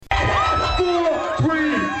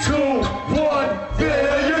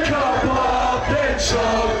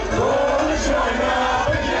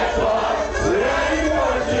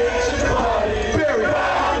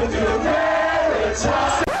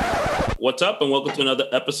What's up, and welcome to another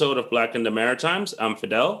episode of Black in the Maritimes. I'm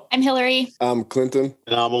Fidel. I'm Hillary. I'm Clinton.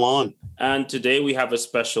 And I'm Alon. And today we have a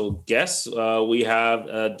special guest. We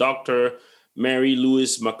have Dr. Mary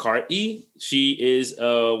Louise McCarthy. She is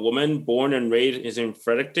a woman born and raised in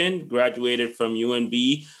Fredericton, graduated from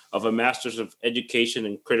UNB of a Master's of Education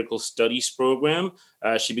and Critical Studies program.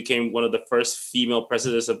 She became one of the first female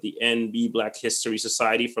presidents of the NB Black History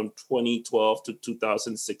Society from 2012 to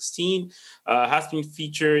 2016. Has been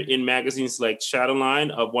featured in magazines like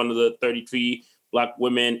Shadowline, of one of the 33 Black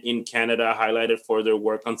women in Canada highlighted for their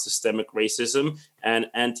work on systemic racism and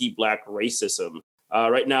anti-Black racism.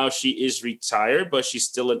 Right now, she is retired, but she's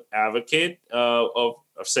still an advocate of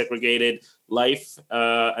segregated life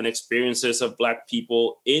and experiences of Black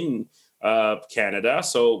people in Canada.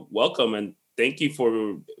 So welcome and thank you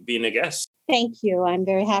for being a guest. Thank you. I'm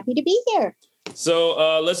very happy to be here.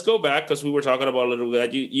 So let's go back because we were talking about a little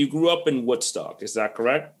bit. You grew up in Woodstock, is that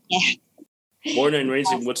correct? Yeah. Born and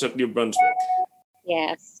raised in Woodstock, New Brunswick.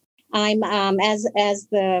 Yes. I'm, as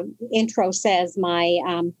the intro says,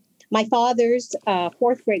 my father's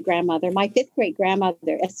fourth great grandmother, my fifth great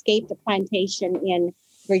grandmother, escaped a plantation in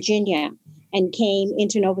Virginia and came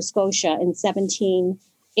into Nova Scotia in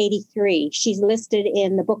 1783. She's listed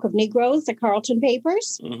in the Book of Negroes, the Carleton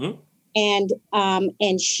Papers. Mm-hmm.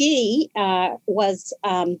 And she was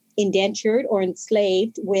indentured or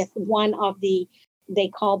enslaved with one of they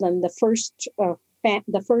call them the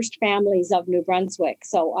first families of New Brunswick.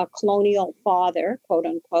 So a colonial father, quote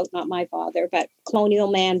unquote, not my father, but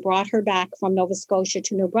colonial man brought her back from Nova Scotia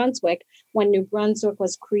to New Brunswick when New Brunswick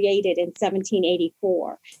was created in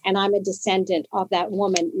 1784. And I'm a descendant of that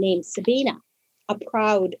woman named Sabina, a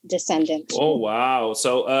proud descendant. Oh, wow.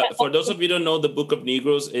 So for those of you who don't know the Book of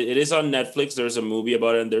Negroes, it is on Netflix. There's a movie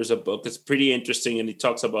about it and there's a book. It's pretty interesting. And it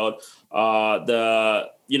talks about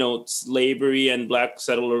slavery and Black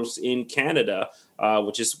settlers in Canada,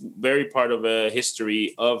 which is very part of a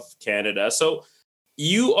history of Canada. So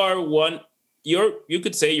you are you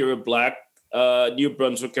could say you're a Black New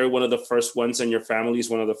Brunswicker, one of the first ones, and your family is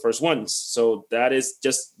one of the first ones. So that is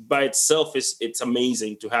just by itself, it's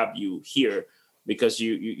amazing to have you here because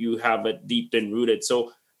you have it deep and rooted.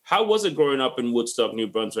 So how was it growing up in Woodstock, New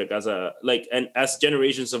Brunswick, as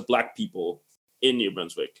generations of Black people in New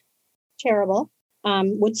Brunswick? Terrible.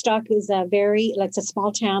 Woodstock is it's a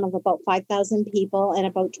small town of about 5,000 people and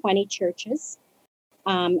about 20 churches.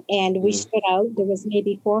 And we stood out. There was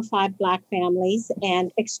maybe 4 or 5 Black families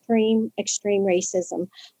and extreme racism.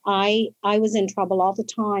 I was in trouble all the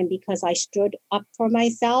time because I stood up for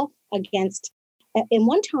myself against. And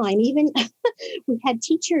one time, even we had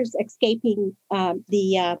teachers escaping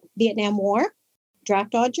the Vietnam War,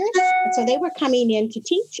 draft dodgers. And so they were coming in to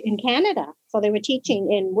teach in Canada. So they were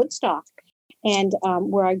teaching in Woodstock. And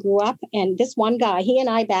where I grew up, and this one guy, he and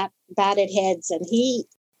I batted heads, and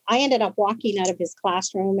I ended up walking out of his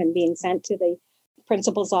classroom and being sent to the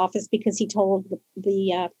principal's office because he told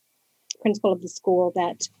the principal of the school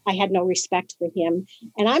that I had no respect for him.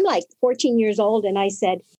 And I'm like 14 years old, and I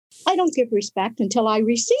said, I don't give respect until I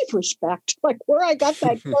receive respect. Like where I got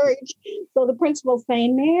that courage. So the principal's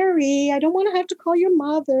saying, Mary, I don't want to have to call your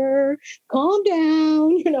mother. Calm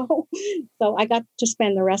down, So I got to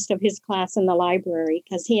spend the rest of his class in the library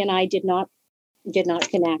because he and I did not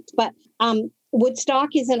connect. But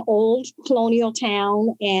Woodstock is an old colonial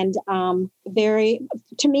town and very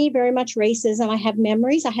much racism. I have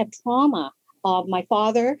memories. I have trauma of my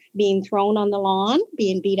father being thrown on the lawn,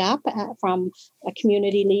 being beat up from a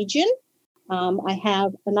community legion. I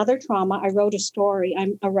have another trauma. I wrote a story.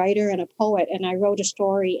 I'm a writer and a poet, and I wrote a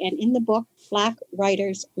story. And in the book, Black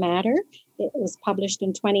Writers Matter, it was published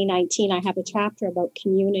in 2019. I have a chapter about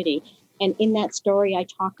community. And in that story, I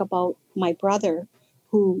talk about my brother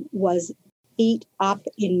who was beat up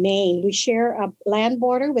in Maine. We share a land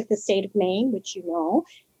border with the state of Maine, which you know.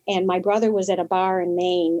 And my brother was at a bar in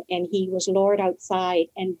Maine, and he was lured outside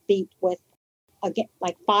and beat with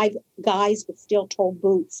like 5 guys with steel-toed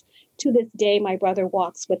boots. To this day, my brother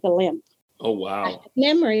walks with a limp. Oh, wow. I have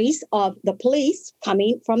memories of the police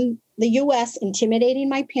coming from the U.S. intimidating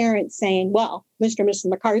my parents saying, well, Mr. and Mrs.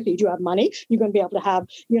 McCarthy, do you have money? You're going to be able to have,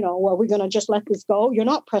 are we going to just let this go? You're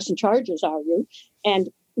not pressing charges, are you? And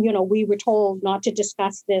we were told not to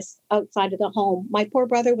discuss this outside of the home. My poor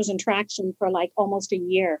brother was in traction for like almost a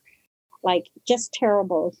year. Like just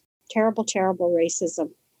terrible, terrible, terrible racism.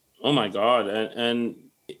 Oh my God. And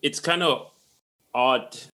it's kind of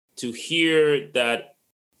odd to hear that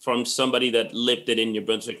from somebody that lived it in New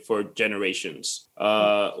Brunswick for generations,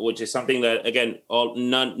 which is something that, again,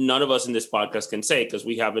 none of us in this podcast can say because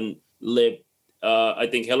we haven't lived. I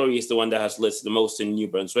think Hillary is the one that has lived the most in New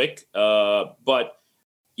Brunswick. But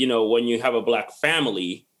when you have a Black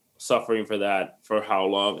family suffering for that for how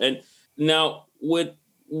long? And now with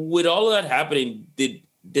all of that happening, did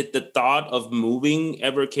the thought of moving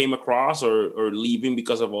ever came across or leaving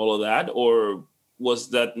because of all of that? Or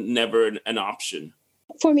was that never an option?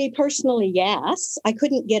 For me personally, yes. I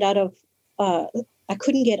couldn't get out of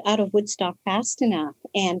Woodstock fast enough.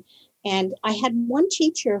 And I had one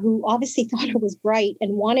teacher who obviously thought I was bright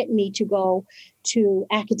and wanted me to go to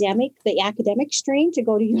the academic stream, to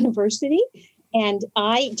go to university. And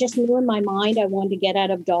I just knew in my mind I wanted to get out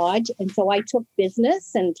of Dodge. And so I took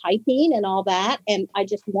business and typing and all that, and I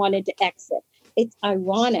just wanted to exit. It's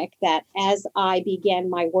ironic that as I began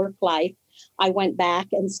my work life, I went back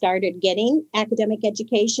and started getting academic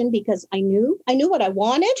education because I knew what I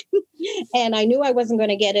wanted and I knew I wasn't going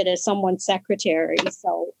to get it as someone's secretary.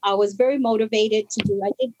 So I was very motivated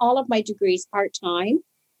I did all of my degrees part-time.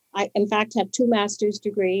 I, in fact, have 2 master's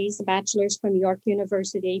degrees, a bachelor's from York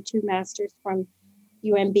University, 2 masters from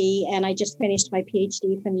UMB, and I just finished my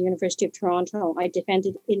PhD from the University of Toronto. I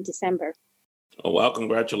defended in December. Oh, wow.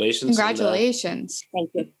 Congratulations. Congratulations.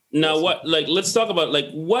 Thank you. Now, let's talk about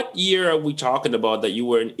what year are we talking about that you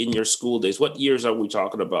were in your school days? What years are we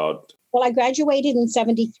talking about? Well, I graduated in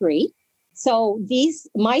 73. So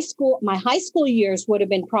my high school years would have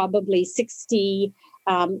been probably 60,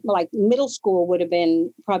 like middle school would have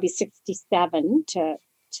been probably 67 to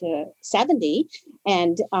 70.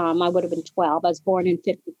 And I would have been 12. I was born in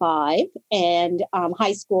 55. And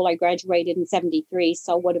high school, I graduated in 73.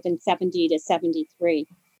 So would have been 70 to 73.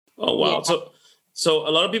 Oh, wow. Yeah. So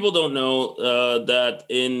a lot of people don't know that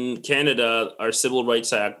in Canada, our Civil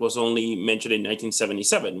Rights Act was only mentioned in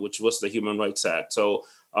 1977, which was the Human Rights Act. So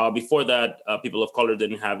before that, people of color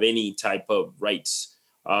didn't have any type of rights.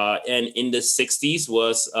 And in the 60s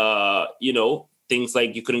was, things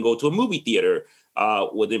like you couldn't go to a movie theater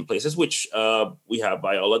within places, which we have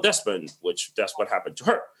Viola Desmond, which that's what happened to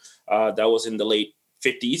her. That was in the late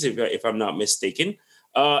 50s, if I'm not mistaken.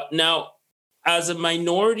 Now, as a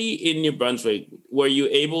minority in New Brunswick, were you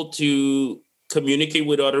able to communicate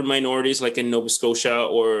with other minorities like in Nova Scotia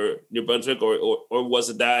or New Brunswick, or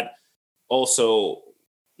was that also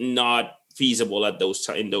not feasible in those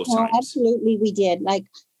times? Absolutely, we did. Like,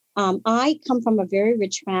 I come from a very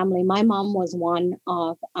rich family. My mom was one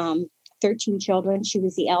of 13 children. She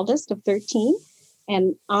was the eldest of 13,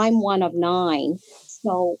 and I'm one of 9.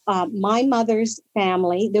 So my mother's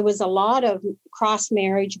family, there was a lot of cross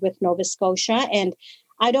marriage with Nova Scotia. And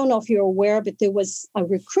I don't know if you're aware, but there was a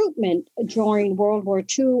recruitment during World War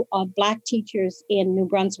II of Black teachers in New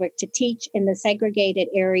Brunswick to teach in the segregated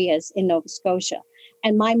areas in Nova Scotia.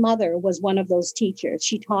 And my mother was one of those teachers.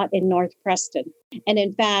 She taught in North Preston. And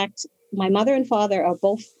in fact, my mother and father are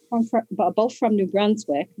both from New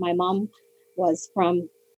Brunswick. My mom was from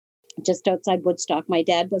just outside Woodstock. My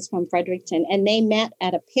dad was from Fredericton, and they met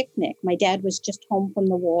at a picnic. My dad was just home from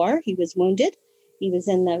the war. He was wounded. He was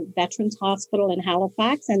in the Veterans Hospital in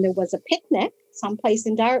Halifax, and there was a picnic someplace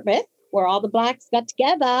in Dartmouth where all the Blacks got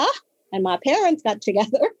together, and my parents got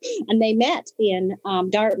together, and they met in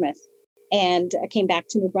Dartmouth and came back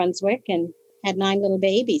to New Brunswick and had 9 little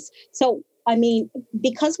babies. So, I mean,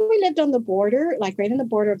 because we lived on the border, like right on the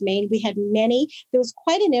border of Maine, there was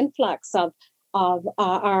quite an influx of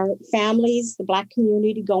our families, the Black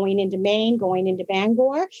community going into Maine, going into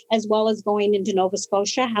Bangor, as well as going into Nova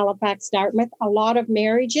Scotia, Halifax, Dartmouth, a lot of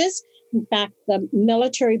marriages. In fact, the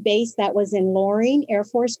military base that was in Loring Air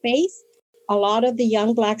Force Base, a lot of the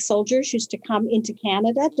young Black soldiers used to come into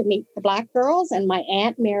Canada to meet the Black girls. And my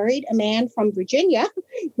aunt married a man from Virginia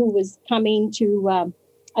who was coming to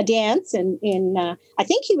a dance. And I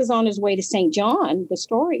think he was on his way to St. John. The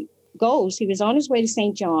story goes, he was on his way to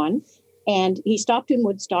St. John. And he stopped in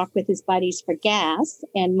Woodstock with his buddies for gas.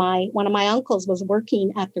 And one of my uncles was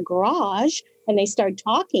working at the garage, and they started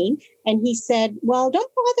talking. And he said, well,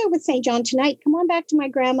 don't bother with St. John tonight. Come on back to my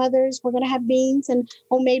grandmother's. We're going to have beans and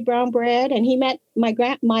homemade brown bread. And he met my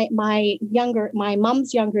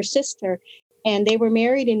mom's younger sister, and they were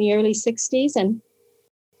married in the early 60s. And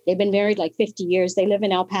they've been married like 50 years. They live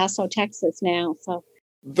in El Paso, Texas now. So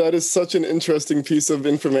that is such an interesting piece of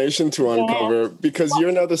information to uncover, because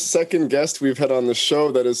you're now the second guest we've had on the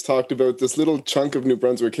show that has talked about this little chunk of New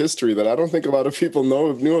Brunswick history that I don't think a lot of people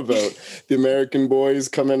knew about. The American boys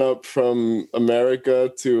coming up from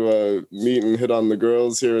America to meet and hit on the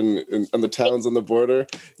girls here in the towns on the border.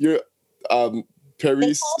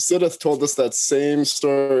 Paris Sideth told us that same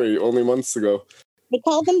story only months ago. They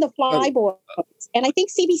called them the Fly Boys. And I think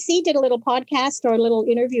CBC did a little podcast or a little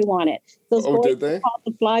interview on it. Those boys did they? Were called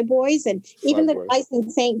the Fly Boys. And even the guys in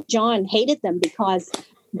St. John hated them because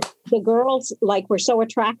the girls like were so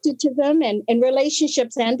attracted to them, and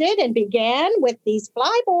relationships ended and began with these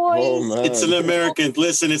fly boys. Oh, man. It's an American.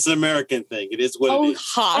 Listen, it's an American thing. It is what it is.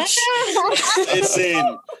 Hush.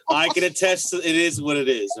 Listen, I can attest to it is what it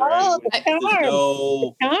is. All right?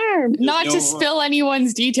 The charm. Not to spill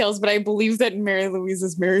anyone's details, but I believe that Mary Louise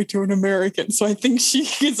is married to an American, so I think she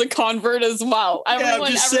is a convert as well. I'm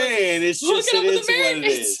just saying, it's just it is what it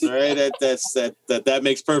is. All right, that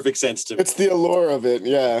makes perfect sense to me. It's the allure of it,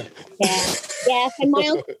 yeah. Yes, and my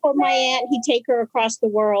uncle or my aunt, he'd take her across the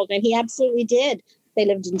world, and he absolutely did. They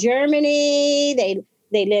lived in Germany.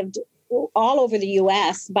 They lived all over the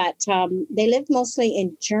U.S., but they lived mostly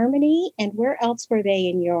in Germany. And where else were they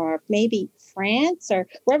in Europe? Maybe France or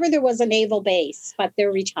wherever there was a naval base, but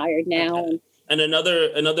they're retired now. And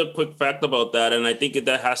another quick fact about that, and I think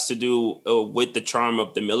that has to do with the charm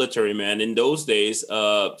of the military, man. In those days,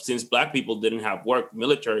 since Black people didn't have work,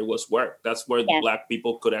 military was work. That's where the Black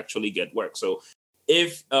people could actually get work. So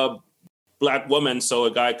if a Black woman saw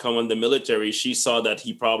a guy come in the military, she saw that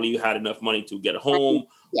he probably had enough money to get home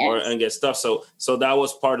and get stuff. So that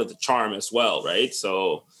was part of the charm as well, right?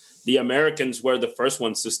 So the Americans were the first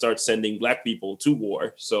ones to start sending Black people to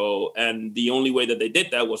war. So, and the only way that they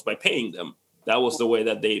did that was by paying them. That was the way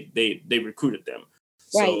that they recruited them.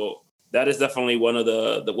 Right. So that is definitely one of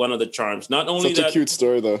the charms. Not only such a cute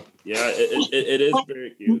story, though. Yeah, it is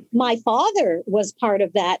very cute. My father was part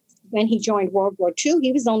of that when he joined World War II.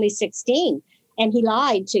 He was only 16, and he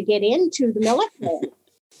lied to get into the military.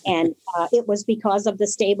 And it was because of the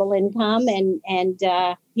stable income and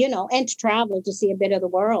to travel to see a bit of the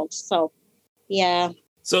world. So, yeah.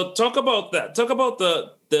 So talk about that. Talk about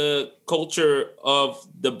the culture of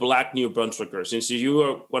the Black New Brunswickers. Since you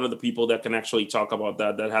are one of the people that can actually talk about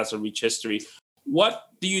that has a rich history. What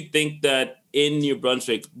do you think that in New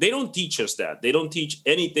Brunswick, they don't teach us that? They don't teach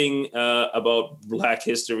anything about Black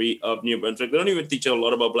history of New Brunswick. They don't even teach a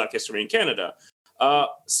lot about Black history in Canada.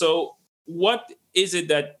 So what is it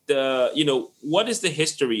that, what is the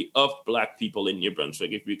history of Black people in New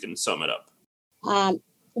Brunswick, if you can sum it up?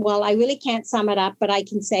 Well, I really can't sum it up, but I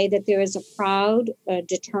can say that there is a proud,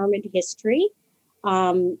 determined history.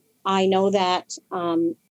 I know that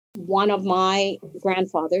one of my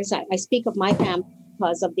grandfathers, I speak of my family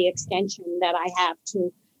because of the extension that I have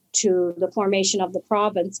to the formation of the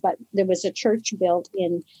province, but there was a church built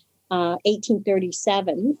in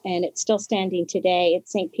 1837, and it's still standing today.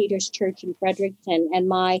 It's St. Peter's Church in Fredericton, and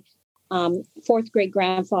my fourth great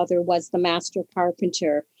grandfather was the master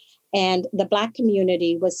carpenter. And the Black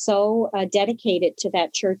community was so dedicated to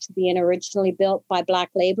that church being originally built by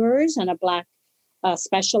Black laborers and a Black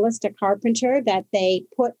specialist, a carpenter, that they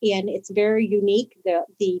put in, it's very unique,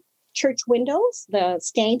 the church windows, the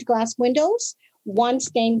stained glass windows. One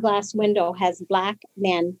stained glass window has Black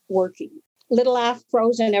men working, little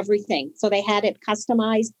afros and everything. So they had it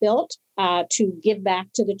customized, built to give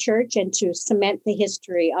back to the church and to cement the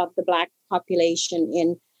history of the Black population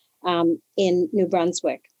in New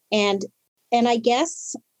Brunswick. And I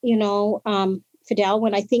guess, Fidel,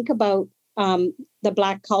 when I think about the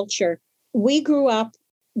Black culture, we grew up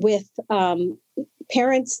with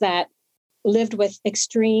parents that lived with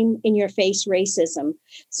extreme in-your-face racism.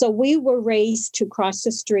 So we were raised to cross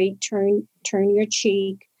the street, turn your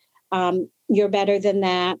cheek, you're better than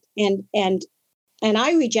that. And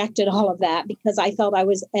I rejected all of that because I felt I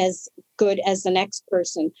was as good as the next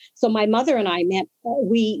person. So my mother and I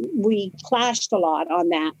we clashed a lot on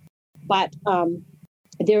that. But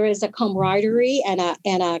there is a camaraderie and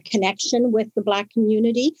a connection with the Black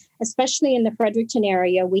community, especially in the Fredericton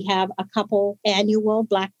area. We have a couple annual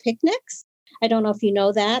Black picnics. I don't know if you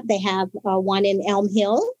know that. They have one in Elm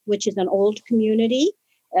Hill, which is an old community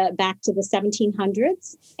back to the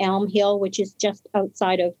 1700s. Elm Hill, which is just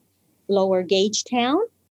outside of Lower Gagetown.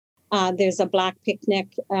 There's a Black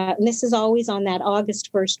picnic, and this is always on that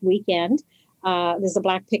August 1st weekend. There's a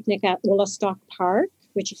Black picnic at Woolastock Park,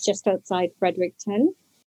 which is just outside Fredericton.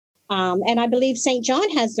 And I believe St. John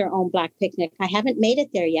has their own Black picnic. I haven't made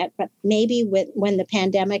it there yet, but maybe when the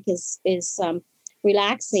pandemic is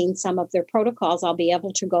relaxing some of their protocols, I'll be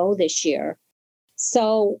able to go this year.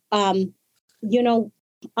 So,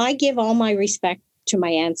 I give all my respect to my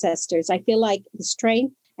ancestors. I feel like the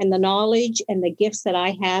strength and the knowledge and the gifts that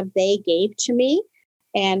I have, they gave to me.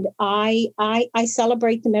 And I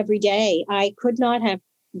celebrate them every day. I could not have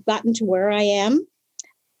gotten to where I am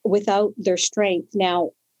without their strength.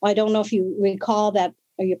 Now, I don't know if you recall that,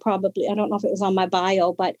 or I don't know if it was on my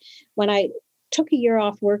bio, but when I took a year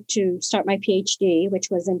off work to start my PhD, which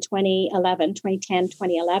was in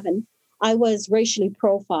 2010, I was racially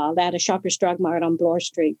profiled at a Shoppers Drug Mart on Bloor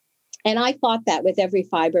Street. And I fought that with every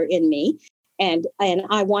fiber in me. And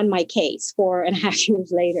I won my case 4.5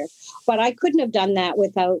 years later. But I couldn't have done that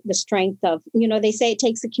without the strength of, they say it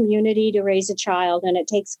takes a community to raise a child, and it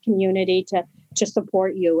takes a community to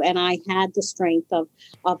support you. And I had the strength of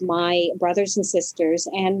my brothers and sisters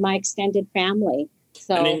and my extended family.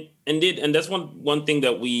 So indeed, and that's one thing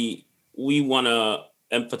that we want to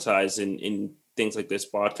emphasize in things like this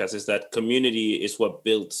podcast is that community is what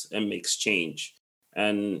builds and makes change.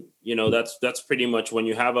 And, that's pretty much when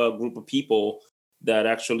you have a group of people that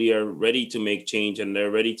actually are ready to make change, and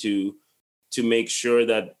they're ready to make sure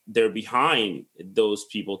that they're behind those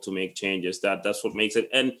people to make changes. That's what makes it.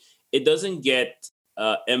 And it doesn't get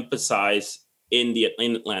emphasized in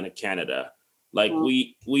Atlantic Canada. Like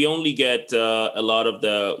we only get a lot of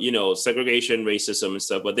the, segregation, racism and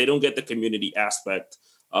stuff, but they don't get the community aspect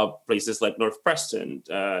of places like North Preston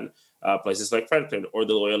and places like Fredericton or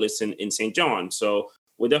the Loyalists in St. John. So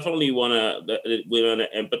we definitely want to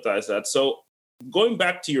empathize that. So going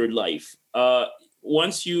back to your life,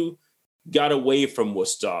 once you got away from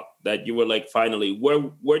Woodstock, that you were like, finally,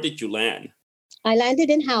 where did you land? I landed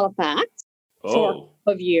in Halifax for a couple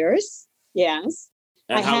of years. Yes.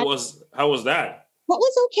 And how was that? Well, it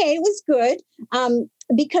was okay. It was good.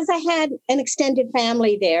 Because I had an extended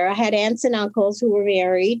family there. I had aunts and uncles who were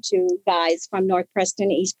married to guys from North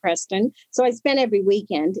Preston, East Preston. So I spent every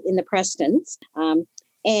weekend in the Prestons. I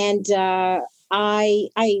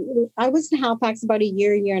was in Halifax about a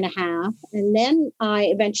year and a half. And then I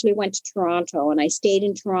eventually went to Toronto, and I stayed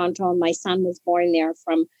in Toronto. And my son was born there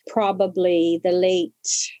from probably the late,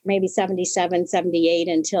 maybe 77, 78,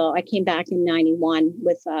 until I came back in 91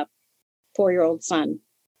 with a 4-year-old son.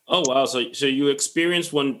 Oh, wow. So you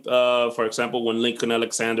experienced when, for example, when Lincoln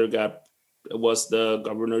Alexander was the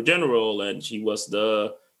Governor General, and she was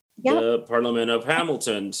the Parliament of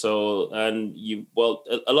Hamilton. So, and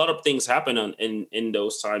a lot of things happen in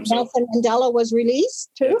those times. Nelson Mandela was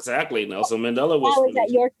released too. Exactly. Nelson Mandela was released at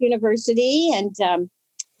York University. And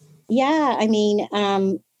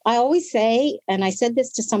I always say, and I said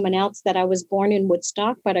this to someone else, that I was born in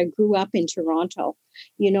Woodstock, but I grew up in Toronto,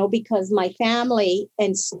 because my family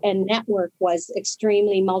and network was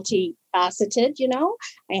extremely multifaceted.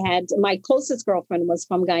 I had my closest girlfriend was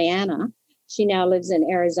from Guyana. She now lives in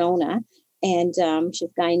Arizona, and she's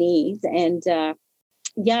Guyanese. And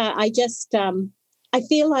I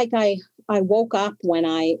feel like I woke up when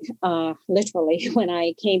I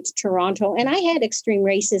came to Toronto, and I had extreme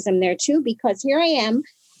racism there too, because here I am,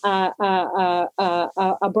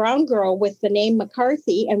 a brown girl with the name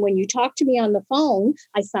McCarthy. And when you talk to me on the phone,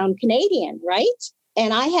 I sound Canadian, right?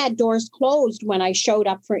 And I had doors closed when I showed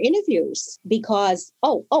up for interviews because,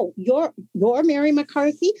 you're Mary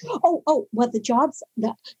McCarthy. Well,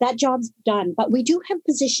 that job's done. But we do have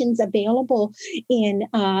positions available in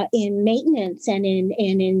maintenance and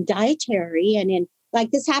in dietary and in, like,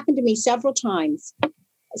 this happened to me several times.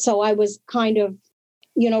 So I was kind of,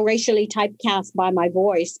 racially typecast by my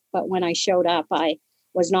voice. But when I showed up, I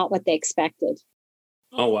was not what they expected.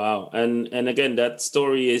 Oh, wow. And again, that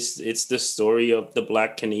story it's the story of the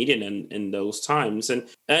Black Canadian in those times.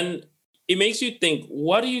 And it makes you think,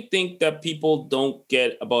 what do you think that people don't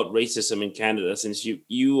get about racism in Canada, since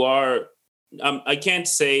you are, I can't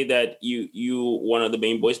say that you one of the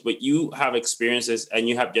main voice, but you have experiences and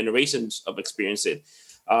you have generations of experience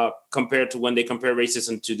compared to when they compare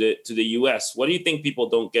racism to the US. What do you think people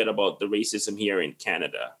don't get about the racism here in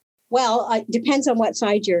Canada? Well, it depends on what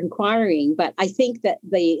side you're inquiring, but I think that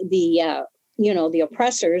the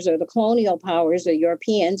oppressors or the colonial powers or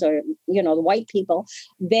Europeans or, the white people,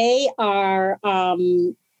 they are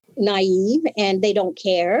naive and they don't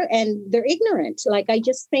care and they're ignorant. Like, I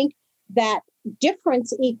just think that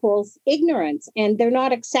difference equals ignorance, and they're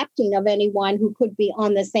not accepting of anyone who could be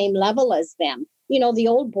on the same level as them. The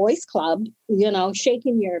old boys club,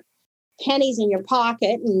 shaking your pennies in your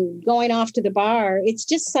pocket and going off to the bar. It's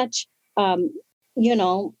just such,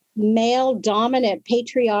 male dominant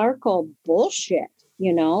patriarchal bullshit,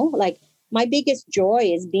 like my biggest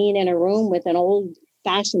joy is being in a room with an old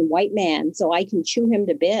fashioned white man so I can chew him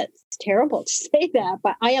to bits. It's terrible to say that,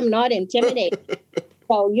 but I am not intimidated.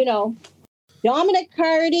 So, Dominic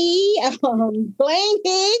Cardy, Blaine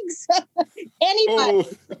Higgs, anybody.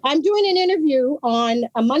 Oh. I'm doing an interview on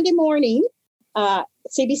a Monday morning,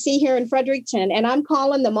 CBC here in Fredericton, and I'm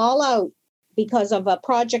calling them all out because of a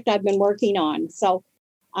project I've been working on. So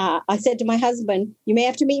I said to my husband, you may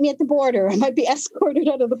have to meet me at the border. I might be escorted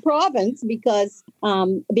out of the province because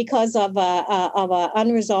of a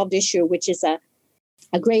unresolved issue, which is a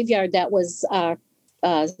graveyard that was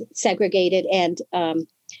segregated, and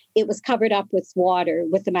it was covered up with water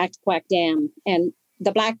with the Maxquack Dam. And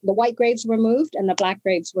the white graves were moved and the black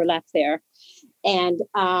graves were left there. And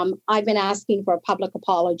I've been asking for a public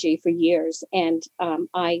apology for years. And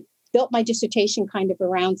I built my dissertation kind of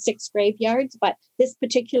around 6 graveyards, but this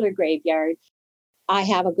particular graveyard, I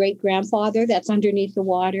have a great grandfather that's underneath the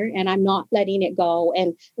water, and I'm not letting it go.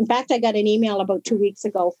 And in fact, I got an email about 2 weeks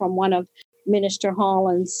ago from one of Minister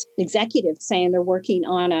Holland's executives saying they're working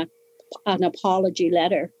on an apology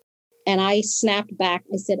letter. And I snapped back.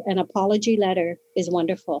 I said, an apology letter is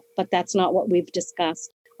wonderful, but that's not what we've discussed.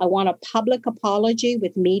 I want a public apology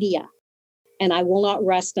with media. And I will not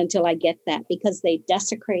rest until I get that, because they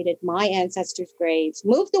desecrated my ancestors' graves,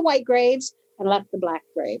 moved the white graves and left the black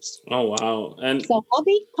graves. Oh, wow. And so I'll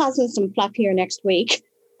be causing some fluff here next week.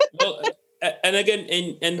 Well, and again,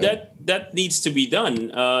 and that needs to be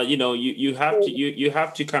done. You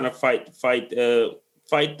have to kind of fight the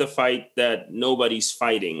fight that nobody's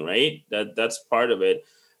fighting, right? That's part of it.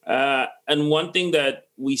 And one thing that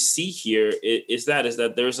we see here is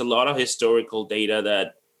that there's a lot of historical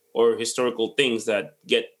data or historical things that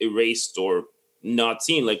get erased or not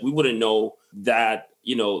seen. Like, we wouldn't know that,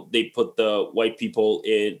 they put the white people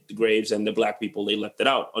in the graves and the black people, they left it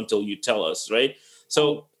out until you tell us, right?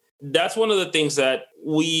 So that's one of the things that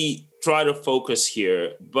we try to focus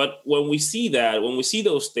here. But when we see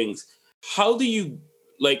those things, how do you,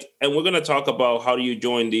 and we're going to talk about how do you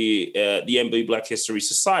join the MB Black History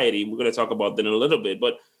Society. We're going to talk about that in a little bit.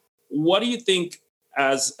 But what do you think,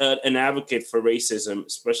 as an advocate for racism,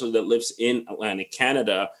 especially that lives in Atlantic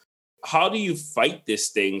Canada, how do you fight these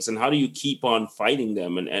things, and how do you keep on fighting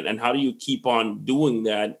them, and how do you keep on doing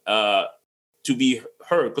that to be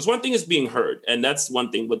heard? Because one thing is being heard, and that's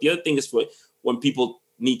one thing. But the other thing is when people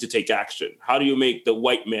need to take action. How do you make the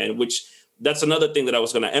white man, which that's another thing that I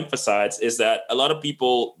was going to emphasize, is that a lot of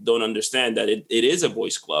people don't understand that it is a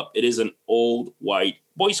boys club. It is an old white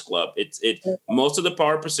boys club. Most of the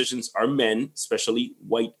power positions are men, especially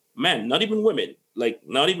white men, not even women.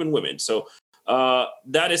 So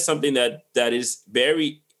that is something that is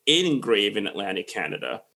very engraved in Atlantic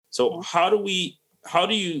Canada. So how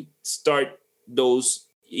do you start those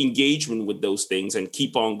engagement with those things and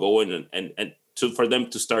keep on going and for them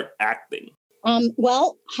to start acting?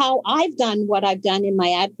 Well, how I've done what I've done in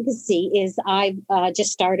my advocacy is I've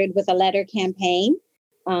just started with a letter campaign.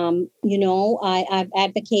 I've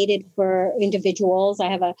advocated for individuals.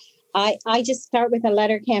 I just start with a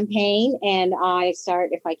letter campaign, and I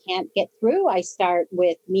start, if I can't get through, I start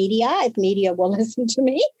with media, if media will listen to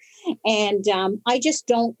me. And I just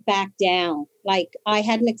don't back down. Like, I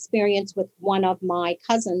had an experience with one of my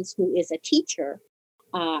cousins who is a teacher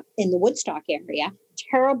in the Woodstock area.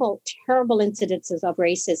 Terrible, terrible incidences of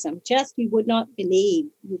racism. Just you would not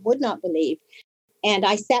believe. And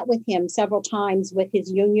I sat with him several times with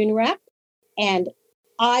his union rep, and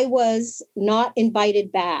I was not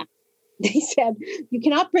invited back. They said, you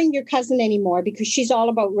cannot bring your cousin anymore because she's all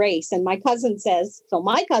about race. And my cousin says,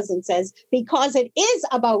 because it is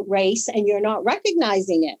about race and you're not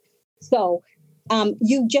recognizing it. So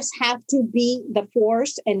you just have to be the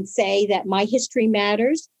force and say that my history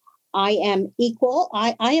matters. I am equal.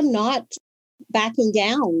 I am not backing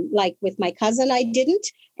down. Like with my cousin, I didn't.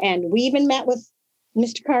 And we even met with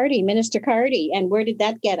Minister Cardy. And where did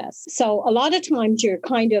that get us? So a lot of times you're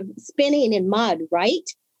kind of spinning in mud, right?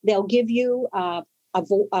 They'll give you a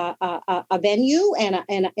venue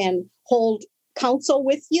and hold counsel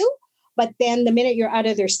with you. But then the minute you're out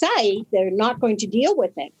of their sight, they're not going to deal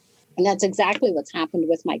with it. And that's exactly what's happened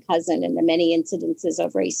with my cousin and the many incidences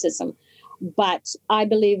of racism. But I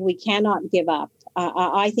believe we cannot give up.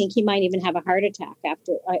 I think he might even have a heart attack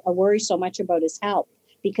after I worry so much about his health,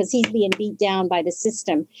 because he's being beat down by the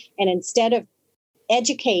system. And instead of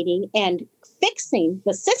educating and fixing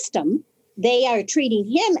the system, they are treating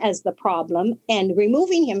him as the problem and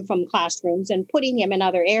removing him from classrooms and putting him in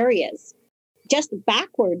other areas. Just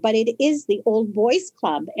backward, but it is the old boys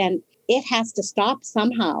club, and it has to stop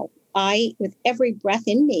somehow. With every breath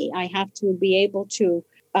in me, I have to be able to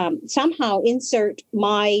somehow insert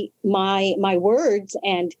my words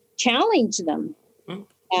and challenge them.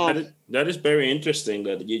 That is very interesting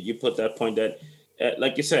that you put that point that,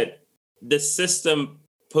 like you said, the system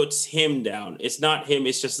puts him down. It's not him,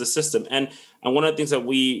 it's just the system. And one of the things that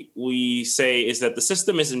we say is that the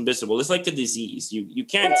system is invisible. It's like a disease. You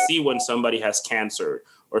can't see when somebody has cancer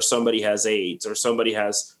or somebody has AIDS or somebody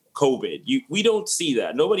has COVID. We don't see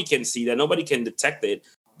that. Nobody can see that. Nobody can detect it,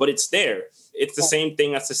 but it's there. It's the same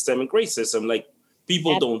thing as systemic racism. Like,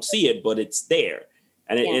 people don't see it, but it's there.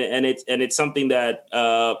 And it's something that,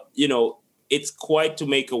 it's quite to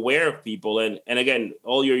make aware of people. And again,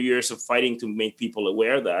 all your years of fighting to make people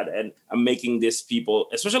aware of that, and I'm making this people,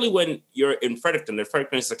 especially when you're in Fredericton. And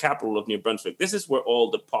Fredericton is the capital of New Brunswick. This is where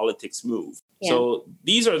all the politics move. Yeah. So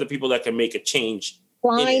these are the people that can make a change.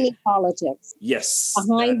 Flying politics. Yes.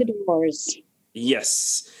 Behind the doors.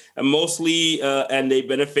 Yes. And mostly, and they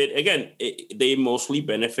benefit, again, they mostly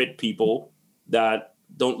benefit people that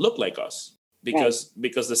don't look like us because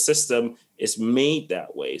the system is made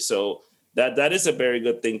that way. So that is a very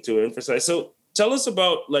good thing to emphasize. So tell us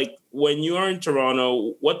about, like, when you are in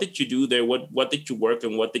Toronto, what did you do there? What did you work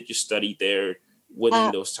and what did you study there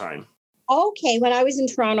within those time? Okay. When I was in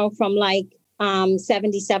Toronto from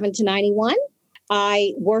 77 to 91,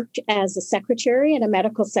 I worked as a secretary and a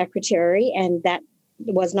medical secretary, and that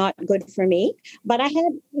was not good for me. But I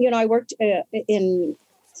had, I worked in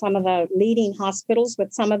some of the leading hospitals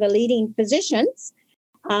with some of the leading physicians.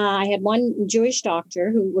 I had one Jewish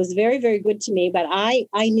doctor who was very, very good to me, but I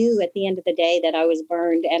knew at the end of the day that I was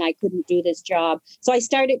burned and I couldn't do this job. So I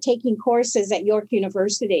started taking courses at York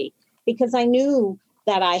University because I knew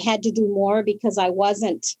that I had to do more because I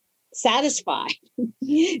wasn't satisfied.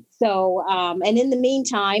 So, and in the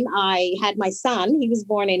meantime, I had my son. He was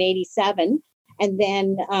born in 87. And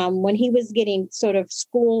then when he was getting sort of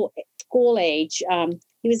school age,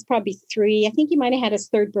 he was probably 3. I think he might have had his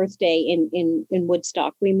 3rd birthday in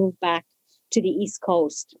Woodstock. We moved back to the East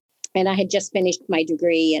Coast, and I had just finished my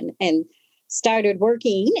degree and started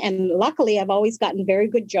working. And luckily, I've always gotten very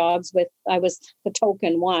good jobs I was the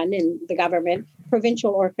token one in the government,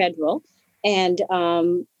 provincial or federal. And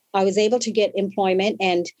I was able to get employment,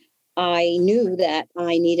 and I knew that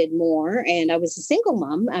I needed more. And I was a single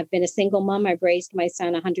mom. I've been a single mom. I've raised my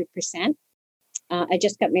son 100%. I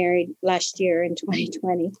just got married last year in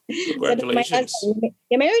 2020. Congratulations.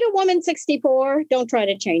 You married a woman 64. Don't try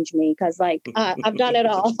to change me because I've done it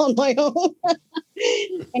all on my own.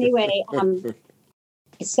 Anyway,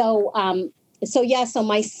 so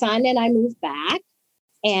my son and I moved back,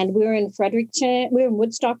 and we were in Fredericton. We were in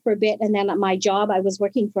Woodstock for a bit. And then at my job, I was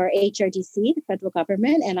working for HRDC, the federal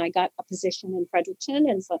government, and I got a position in Fredericton.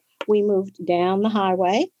 And so we moved down the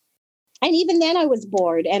highway. And even then I was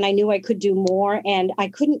bored, and I knew I could do more, and I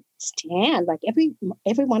couldn't stand,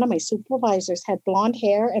 every one of my supervisors had blonde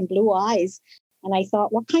hair and blue eyes. And I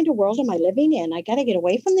thought, what kind of world am I living in? I got to get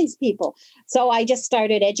away from these people. So I just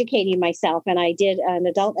started educating myself, and I did an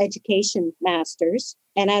adult education master's.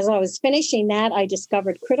 And as I was finishing that, I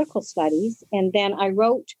discovered critical studies. And then I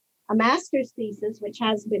wrote a master's thesis, which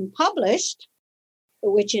has been published,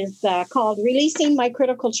 which is called Releasing My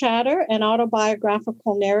Critical Chatter, an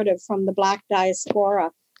autobiographical narrative from the Black diaspora.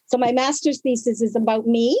 So my master's thesis is about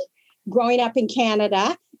me growing up in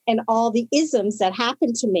Canada and all the isms that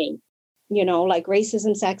happened to me, like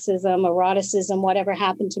racism, sexism, eroticism, whatever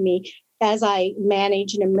happened to me as I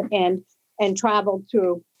managed and traveled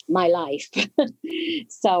through my life.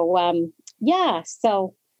 So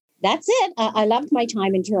that's it. I loved my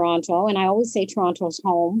time in Toronto, and I always say Toronto's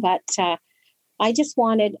home, but I just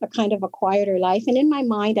wanted a kind of a quieter life. And in my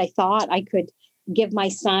mind, I thought I could give my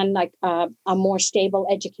son a more stable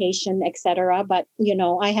education, etc. But,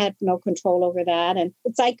 I had no control over that. And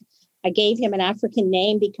it's like I gave him an African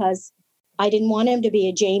name because I didn't want him to be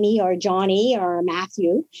a Jamie or a Johnny or a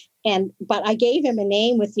Matthew. But I gave him a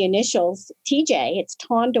name with the initials TJ. It's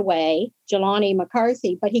Tondaway Jelani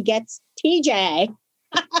McCarthy, but he gets TJ.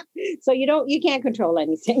 So you can't control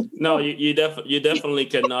anything. No, you definitely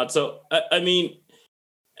cannot. So I mean,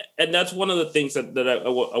 and that's one of the things that I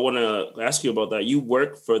want to ask you about. That you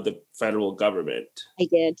work for the federal government. I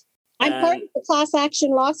did. I'm part of the class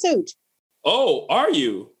action lawsuit. Oh, are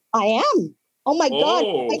you? I am. Oh my God!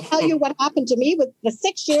 Can I tell you what happened to me with the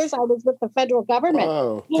 6 years I was with the federal government?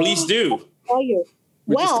 Wow. Please do. I'll tell you.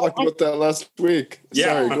 We just talked about that last week.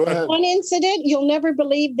 Yeah. Sorry, go ahead. One incident, you'll never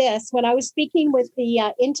believe this. When I was speaking with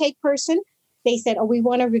the intake person, they said, we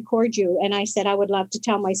want to record you. And I said, I would love to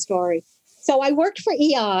tell my story. So I worked for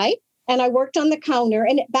EI, and I worked on the counter.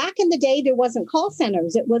 And back in the day, there wasn't call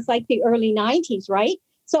centers. It was like the early 90s, right?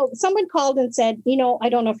 So someone called and said, I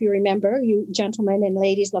don't know if you remember, you gentlemen and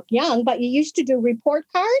ladies look young, but you used to do report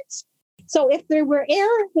cards. So if there were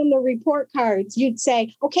errors in the report cards, you'd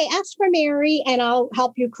say, okay, ask for Mary and I'll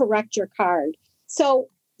help you correct your card. So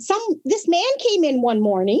this man came in one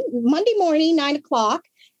morning, Monday morning, 9:00,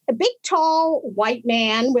 a big, tall white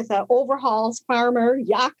man with an overalls, farmer,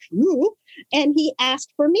 yuck, and he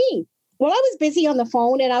asked for me. Well, I was busy on the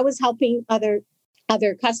phone and I was helping other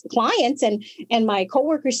clients, and my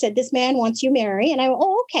coworker said, this man wants you, Mary. And I went,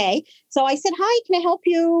 oh, okay. So I said, hi, can I help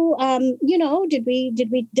you? Did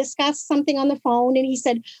we discuss something on the phone? And he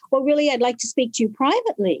said, well, really, I'd like to speak to you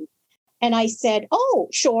privately. And I said, oh,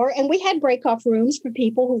 sure. And we had break-off rooms for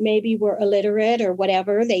people who maybe were illiterate or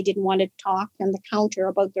whatever. They didn't want to talk on the counter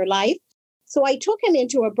about their life. So I took him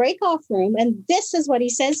into a break-off room, and this is what he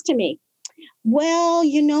says to me. Well,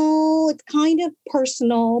 it's kind of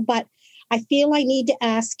personal, but I feel I need to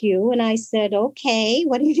ask you. And I said, okay,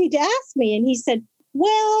 what do you need to ask me? And he said,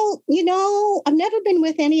 well, I've never been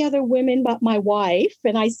with any other women but my wife.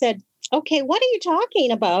 And I said, okay, what are you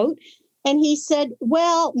talking about? And he said,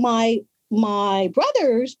 well, my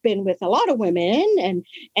brother's been with a lot of women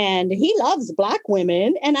and he loves Black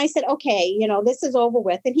women. And I said, okay, this is over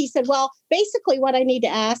with. And he said, well, basically what I need to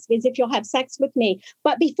ask is if you'll have sex with me.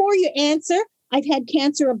 But before you answer, I've had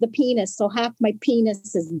cancer of the penis. So half my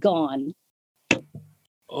penis is gone.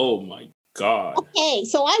 Oh my God. Okay.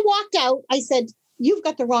 So I walked out. I said, you've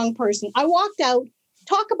got the wrong person. I walked out.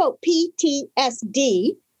 Talk about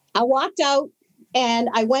PTSD. I walked out and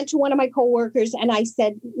I went to one of my coworkers and I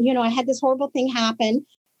said, I had this horrible thing happen,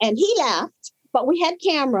 and he laughed, but we had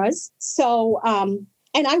cameras. So, and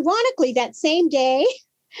ironically, that same day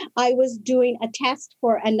I was doing a test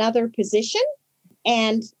for another position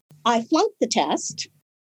and I flunked the test.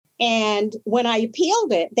 And when I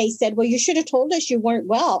appealed it, they said, well, you should have told us you weren't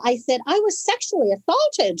well. I said, I was sexually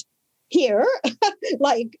assaulted here.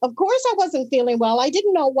 Of course I wasn't feeling well. I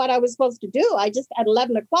didn't know what I was supposed to do. I just at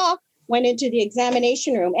 11 o'clock went into the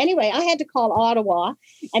examination room. Anyway, I had to call Ottawa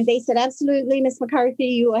and they said, absolutely, Ms. McCarthy,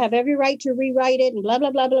 you have every right to rewrite it and blah,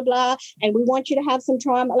 blah, blah, blah, blah. And we want you to have some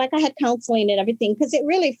trauma. I had counseling and everything because it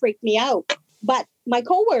really freaked me out. But my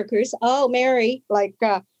coworkers, oh, Mary,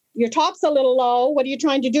 your top's a little low. What are you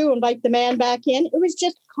trying to do? Invite the man back in? It was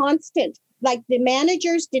just constant. The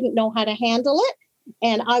managers didn't know how to handle it.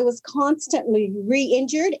 And I was constantly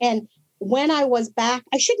re-injured. And when I was back,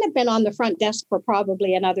 I shouldn't have been on the front desk for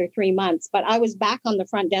probably another 3 months, but I was back on the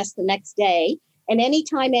front desk the next day. And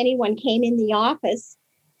anytime anyone came in the office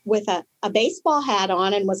with a baseball hat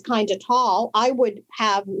on and was kind of tall, I would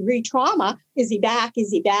have re-trauma. Is he back?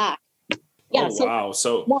 Is he back? Yeah. Oh, wow.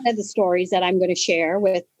 So one of the stories that I'm going to share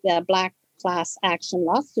with the Black class action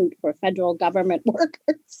lawsuit for federal government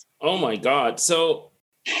workers. Oh my God. So,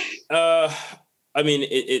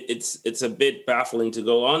 it's a bit baffling to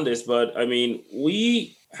go on this, but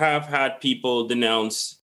we have had people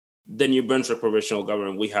denounce the New Brunswick provincial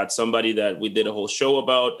government. We had somebody that we did a whole show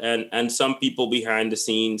about, and some people behind the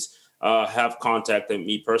scenes have contacted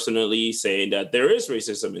me personally saying that there is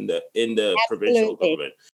racism in the provincial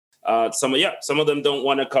government. Some of them don't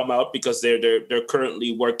want to come out because they're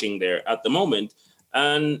currently working there at the moment,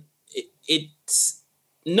 and it's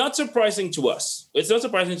not surprising to us. It's not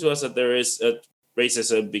surprising to us that there is a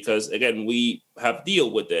racism because, again, we have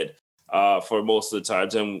dealt with it for most of the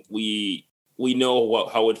times, and we know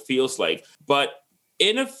how it feels like. But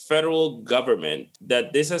in a federal government,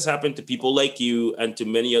 that this has happened to people like you and to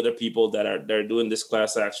many other people that are doing this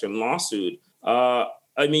class action lawsuit. How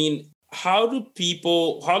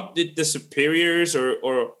did the superiors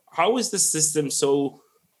or how is the system so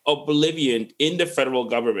oblivion in the federal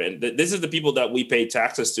government? This is the people that we pay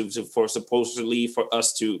taxes to for supposedly for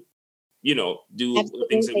us to, do the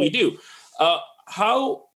things that we do.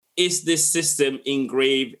 How is this system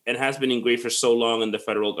engraved and has been engraved for so long in the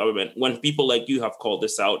federal government when people like you have called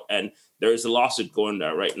this out and there is a lawsuit going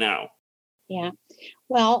there right now? Yeah.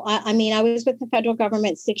 Well, I was with the federal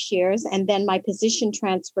government 6 years, and then my position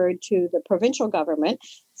transferred to the provincial government.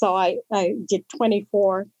 So I did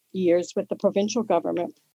 24 years with the provincial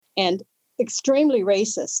government, and extremely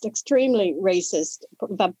racist.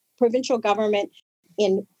 The provincial government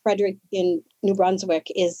in New Brunswick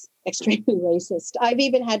is extremely racist. I've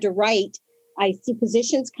even had to write, I see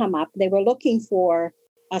positions come up. They were looking for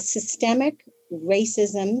a systemic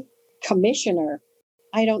racism commissioner.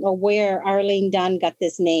 I don't know where Arlene Dunn got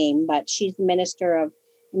this name, but she's the Minister of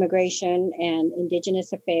Immigration and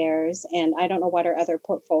Indigenous Affairs. And I don't know what her other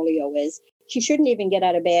portfolio is. She shouldn't even get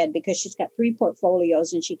out of bed because she's got 3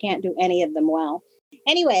 portfolios and she can't do any of them well.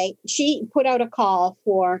 Anyway, she put out a call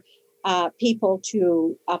for people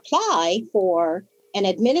to apply for an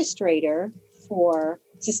administrator for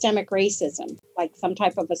systemic racism, like some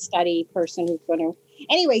type of a study person who's going to...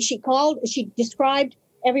 Anyway, she described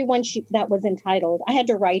everyone that was entitled. I had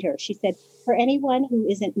to write her. She said, for anyone who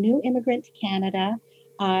isn't new immigrant to Canada,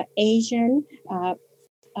 Asian,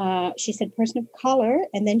 she said person of color,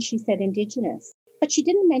 and then she said Indigenous. But she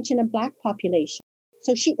didn't mention a Black population.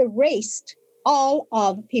 So she erased all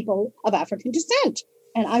of people of African descent.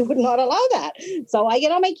 And I would not allow that. So I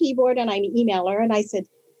get on my keyboard and I email her and I said,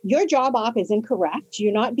 your job op is incorrect.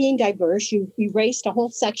 You're not being diverse. You've erased a whole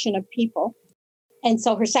section of people. And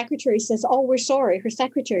so her secretary says, oh, we're sorry. Her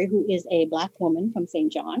secretary, who is a Black woman from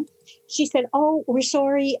St. John, she said, oh, we're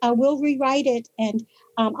sorry. We'll rewrite it. And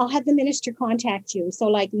I'll have the minister contact you. So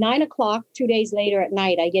like 9:00, 2 days later at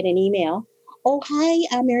night, I get an email. Oh,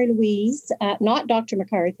 hi, Mary Louise, not Dr.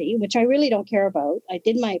 McCarthy, which I really don't care about. I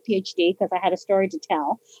did my PhD because I had a story to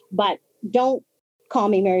tell. But don't call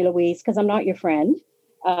me Mary Louise because I'm not your friend.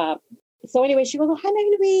 So anyway, she goes, oh, hi,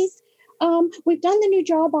 Mary Louise. We've done the new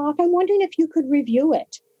job off. I'm wondering if you could review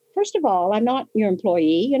it. First of all, I'm not your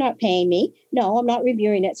employee. You're not paying me. No, I'm not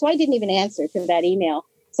reviewing it. So I didn't even answer to that email.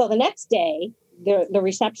 So the next day, the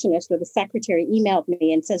receptionist or the secretary emailed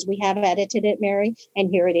me and says, we have edited it, Mary, and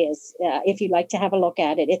here it is. If you'd like to have a look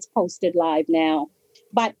at it, it's posted live now.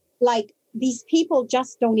 But like these people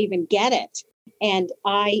just don't even get it. And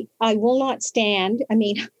I will not stand. I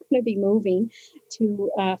mean, I'm going to be moving to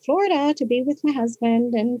Florida to be with my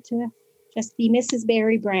husband and to just be Mrs.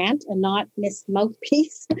 Barry Brandt and not Miss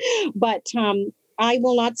Mouthpiece. But I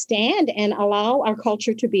will not stand and allow our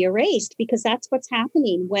culture to be erased, because that's what's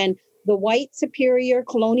happening when the white superior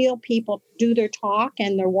colonial people do their talk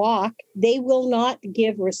and their walk. They will not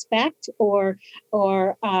give respect or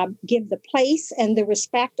give the place and the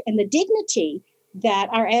respect and the dignity that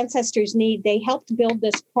our ancestors need. They helped build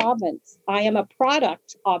this province. I am a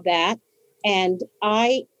product of that. And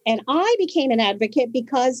I became an advocate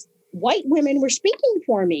because white women were speaking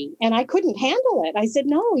for me and I couldn't handle it. I said,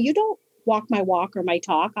 no, you don't walk my walk or my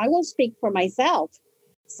talk. I will speak for myself.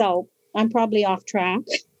 So I'm probably off track.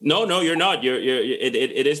 No, you're not.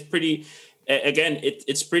 It is pretty, again,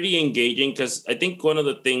 it's pretty engaging, because I think one of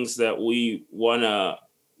the things that we want to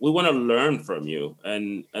learn from you.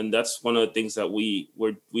 And that's one of the things that we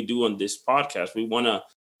do on this podcast. We want to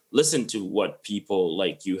listen to what people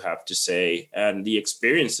like you have to say and the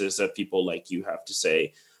experiences that people like you have to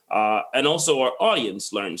say. And also our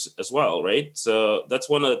audience learns as well, right? So that's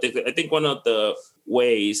one of the things. I think one of the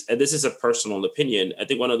ways, and this is a personal opinion, I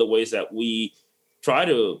think one of the ways that we try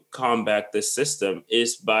to combat this system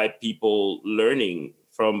is by people learning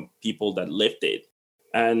from people that lived it.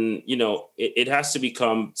 And, it has to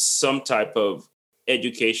become some type of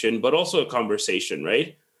education, but also a conversation,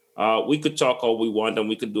 right? We could talk all we want and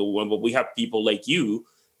we could do one, but we have people like you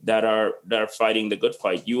that are fighting the good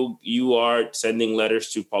fight. You are sending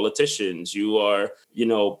letters to politicians. You are,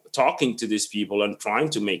 talking to these people and trying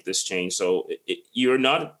to make this change. So you're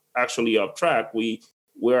not actually off track.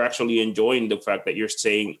 We're actually enjoying the fact that you're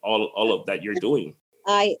saying all of that you're doing.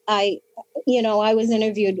 I was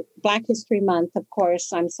interviewed Black History Month, of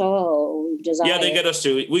course. I'm so desired. Yeah, they get us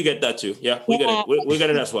too. We get that too. Yeah, we get it. We get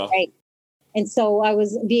it as well. Right. And so I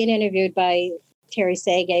was being interviewed by Terry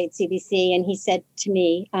Saga at CBC, and he said to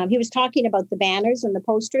me, he was talking about the banners and the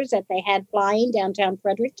posters that they had flying downtown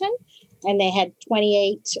Fredericton, and they had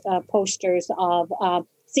 28 posters of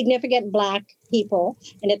significant Black people,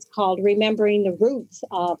 and it's called Remembering the Roots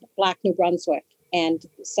of Black New Brunswick. And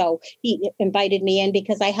so he invited me in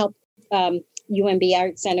because I helped UNB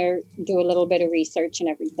Art Center do a little bit of research and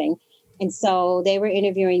everything. And so they were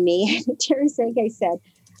interviewing me, and Terry Saga said,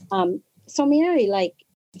 so Mary,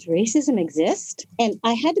 does racism exist? And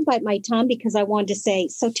I had to bite my tongue because I wanted to say,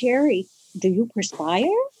 so Terry, do you perspire?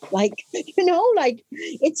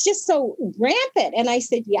 It's just so rampant. And I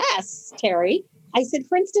said, yes, Terry. I said,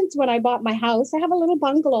 for instance, when I bought my house, I have a little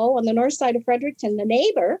bungalow on the north side of Fredericton. The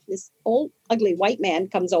neighbor, this old, ugly white man,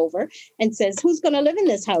 comes over and says, who's going to live in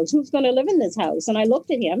this house? Who's going to live in this house? And I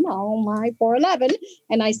looked at him, oh, my 4'11",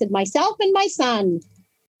 and I said, myself and my son.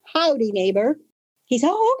 Howdy, neighbor. He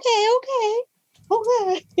said, oh, okay.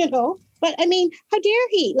 But I mean, how dare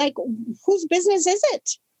he? Whose business is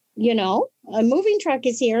it? A moving truck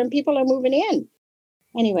is here and people are moving in.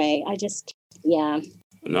 Anyway,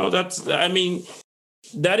 No,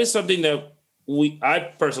 that is something that I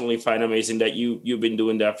personally find amazing, that you've been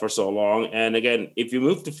doing that for so long. And again, if you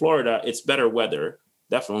move to Florida, it's better weather.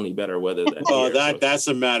 Definitely better weather than here. That's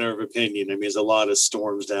a matter of opinion. I mean, there's a lot of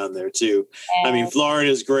storms down there too. I mean, Florida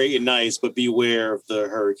is great and nice, but beware of the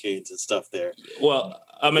hurricanes and stuff there. Well,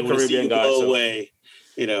 I'm a Caribbean guy. Blow away.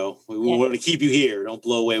 We want to keep you here. Don't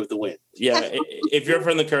blow away with the wind. Yeah, if you're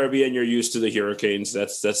from the Caribbean, you're used to the hurricanes.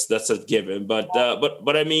 That's a given. But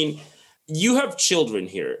I mean, you have children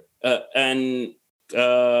here, and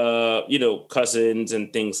cousins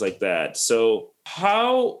and things like that. So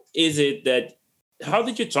how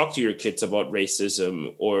did you talk to your kids about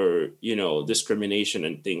racism or, discrimination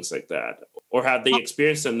and things like that? Or have they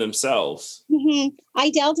experienced them themselves? Mm-hmm.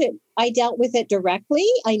 I dealt with it directly.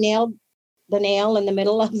 I nailed the nail in the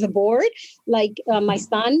middle of the board. My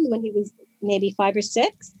son, when he was maybe 5 or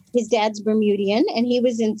 6, his dad's Bermudian, and he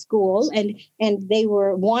was in school, and they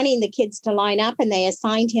were wanting the kids to line up, and they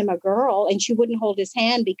assigned him a girl, and she wouldn't hold his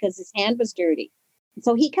hand because his hand was dirty.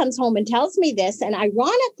 So he comes home and tells me this, and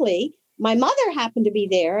ironically, my mother happened to be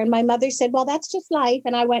there, and my mother said, well, that's just life.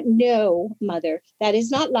 And I went, no, mother, that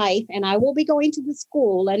is not life, and I will be going to the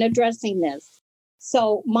school and addressing this.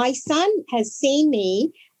 So my son has seen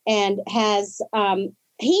me and has,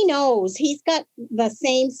 he knows he's got the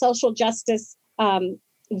same social justice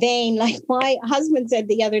vein. Like my husband said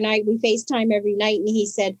the other night, we FaceTime every night, and he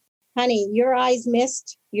said, honey, your eyes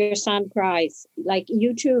missed, your son cries. Like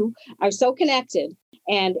you two are so connected.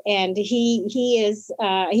 And he is,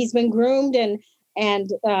 he's been groomed and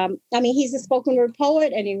I mean, he's a spoken word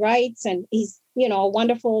poet, and he writes, and he's, you know, a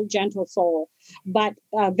wonderful, gentle soul, but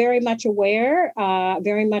very much aware,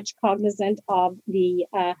 very much cognizant of the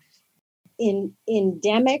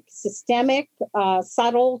endemic, systemic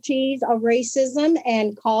subtleties of racism,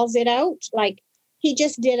 and calls it out. Like he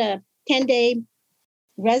just did a 10-day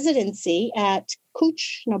residency at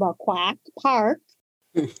Kuchnabaquack Park.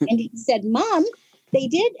 And he said, Mom, they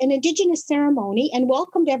did an Indigenous ceremony and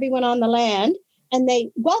welcomed everyone on the land. And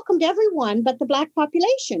they welcomed everyone but the Black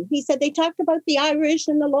population. He said they talked about the Irish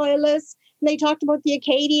and the Loyalists, and they talked about the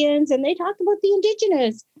Acadians, and they talked about the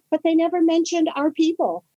Indigenous, but they never mentioned our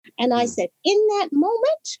people. And I said, in that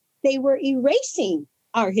moment, they were erasing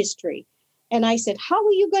our history. And I said, how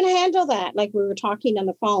are you going to handle that? Like we were talking on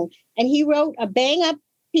the phone. And he wrote a bang up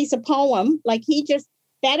piece of poem. Like he just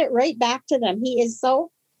fed it right back to them. He is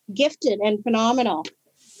so gifted and phenomenal.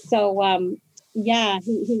 So,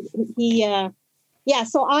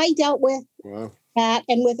 so I dealt with that,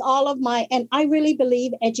 and with all of and I really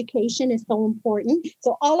believe education is so important.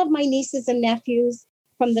 So all of my nieces and nephews,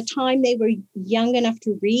 from the time they were young enough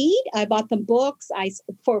to read, I bought them books.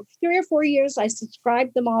 For 3 or 4 years, I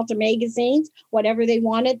subscribed them all to magazines, whatever they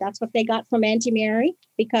wanted. That's what they got from Auntie Mary,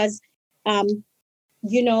 because,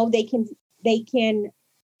 they can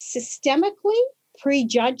systemically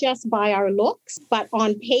prejudge us by our looks. But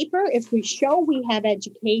on paper, if we show we have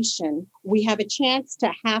education, we have a chance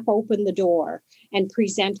to half open the door and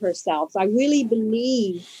present ourselves. I really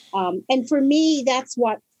believe, and for me, that's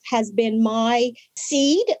what has been my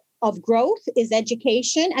seed of growth is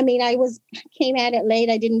education. I mean, came at it late.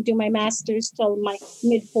 I didn't do my master's till my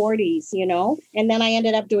mid 40s, and then I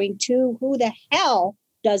ended up doing 2. Who the hell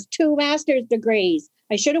does 2 master's degrees?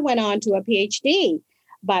 I should have went on to a PhD,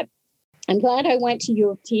 but I'm glad I went to U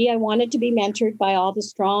of T. I wanted to be mentored by all the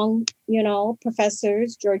strong,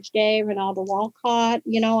 professors, George Day, Ronaldo Walcott.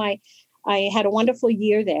 I had a wonderful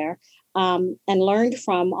year there. And learned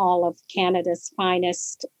from all of Canada's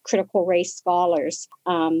finest critical race scholars.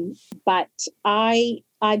 But I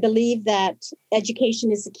believe that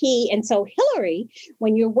education is the key. And so, Hillary,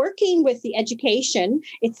 when you're working with the education,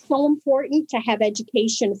 it's so important to have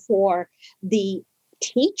education for the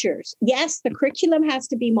teachers. Yes, the curriculum has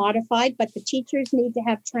to be modified, but the teachers need to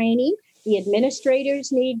have training. The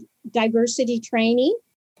administrators need diversity training.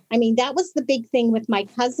 I mean, that was the big thing with my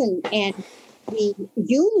cousin and the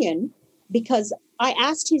union, because I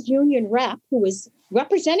asked his union rep, who was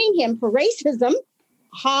representing him for racism,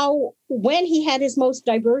 when he had his most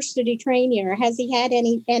diversity training, or has he had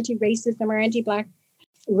any anti-racism or anti-Black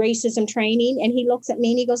racism training? And he looks at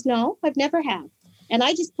me and he goes, no, I've never had. And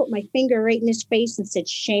I just put my finger right in his face and said,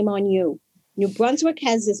 shame on you. New Brunswick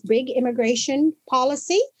has this big immigration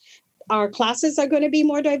policy. Our classes are going to be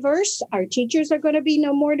more diverse. Our teachers are going to be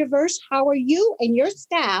more diverse. How are you and your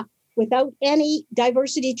staff, without any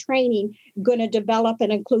diversity training, going to develop an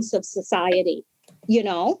inclusive society? He's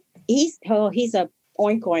a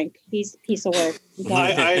oink oink. He's a piece of work.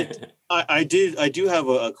 I do have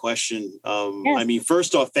a question. Yes. I mean,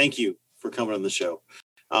 first off, thank you for coming on the show.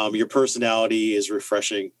 Your personality is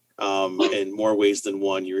refreshing in more ways than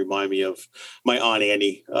one. You remind me of my Aunt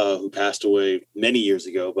Annie, who passed away many years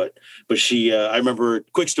ago. But she, I remember,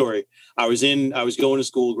 quick story. I was going to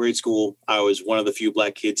school, grade school. I was one of the few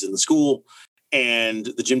Black kids in the school, and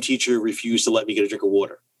the gym teacher refused to let me get a drink of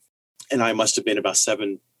water. And I must have been about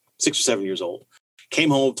 6 or 7 years old. Came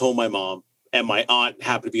home, told my mom, and my aunt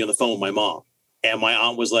happened to be on the phone with my mom. And my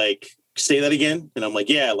aunt was like, say that again? And I'm like,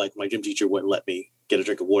 yeah, like my gym teacher wouldn't let me get a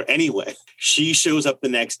drink of water. Anyway, she shows up the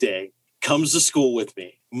next day, comes to school with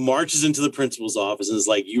me, marches into the principal's office, and is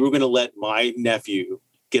like, you were going to let my nephew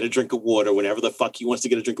get a drink of water whenever the fuck he wants to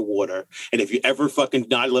get a drink of water. And if you ever fucking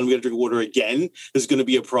not let him get a drink of water again, there's going to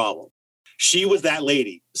be a problem. She was that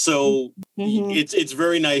lady. So it's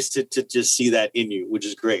very nice to just see that in you, which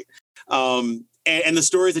is great. And the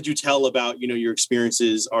stories that you tell about, your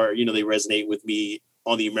experiences are, they resonate with me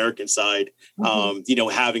on the American side,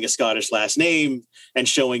 having a Scottish last name and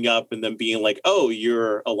showing up and then being like, oh,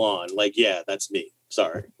 you're Alon. Like, yeah, that's me.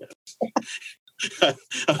 Sorry. I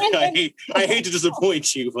hate to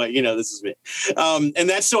disappoint you, but this is me. And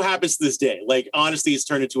that still happens to this day. Like, honestly, it's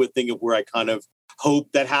turned into a thing of where I kind of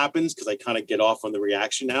hope that happens because I kind of get off on the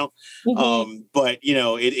reaction now. But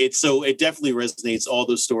it definitely resonates, all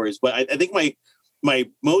those stories. But I think my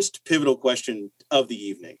most pivotal question of the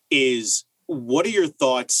evening is, what are your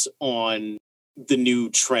thoughts on the new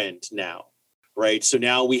trend now? Right. So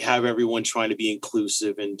now we have everyone trying to be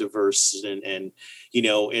inclusive and diverse and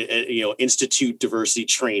institute diversity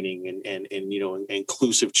training and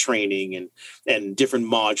inclusive training and different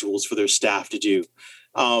modules for their staff to do.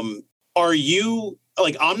 Are you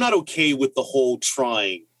like, I'm not okay with the whole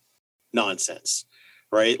trying nonsense,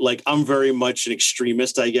 right? Like, I'm very much an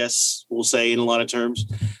extremist, I guess we'll say in a lot of terms,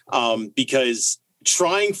 because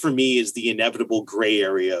trying for me is the inevitable gray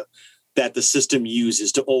area that the system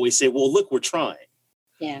uses to always say, well, look, we're trying.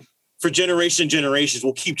 Yeah. For generations,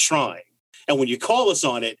 we'll keep trying. And when you call us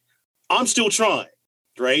on it, I'm still trying,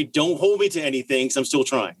 right? Don't hold me to anything, because I'm still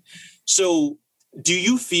trying. So do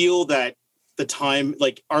you feel that the time,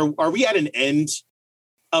 like, are we at an end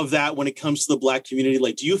of that when it comes to the Black community?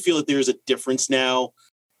 Like, do you feel that there's a difference now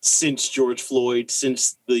since George Floyd,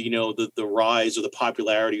 since the rise or the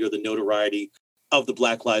popularity or the notoriety of the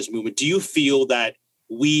Black Lives Movement? Do you feel that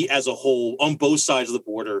we as a whole, on both sides of the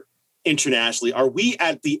border, internationally, are we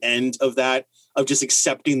at the end of that, of just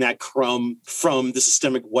accepting that crumb from the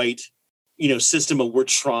systemic white, system of we're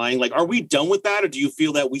trying? Like, are we done with that? Or do you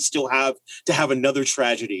feel that we still have to have another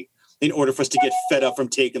tragedy in order for us to get fed up from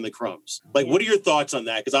taking the crumbs? Like, what are your thoughts on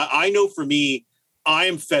that? Because I know for me, I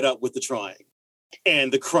am fed up with the trying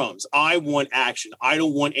and the crumbs. I want action. I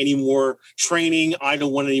don't want any more training. I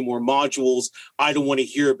don't want any more modules. I don't want to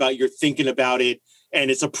hear about your thinking about it and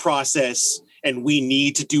it's a process and we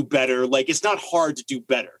need to do better. Like, it's not hard to do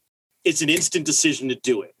better. It's an instant decision to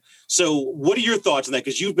do it. So what are your thoughts on that?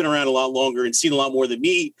 Because you've been around a lot longer and seen a lot more than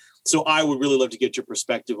me. So I would really love to get your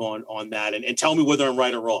perspective on that and tell me whether I'm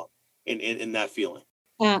right or wrong in that feeling.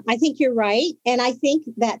 I think you're right. And I think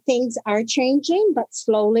that things are changing, but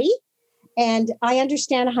slowly. And I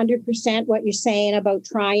understand 100% what you're saying about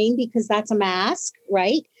trying, because that's a mask,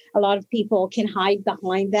 right? A lot of people can hide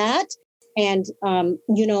behind that. And,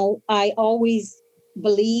 I always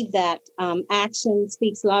believe that action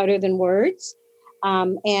speaks louder than words.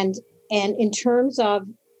 And in terms of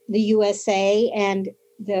the USA and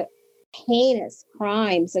the heinous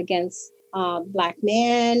crimes against Black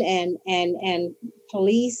men and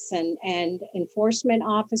police and enforcement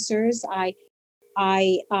officers, I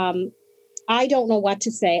don't know what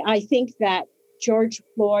to say. I think that George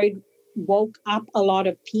Floyd woke up a lot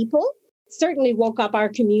of people, certainly woke up our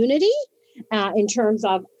community in terms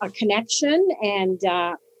of a connection and,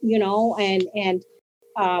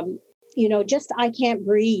 just I Can't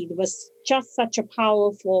Breathe was just such a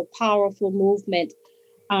powerful, powerful movement.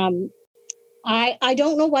 I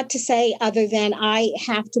don't know what to say other than I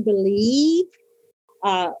have to believe,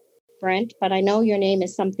 Brent, but I know your name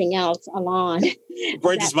is something else, Alon.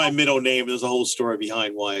 Brent is my middle name. There's a whole story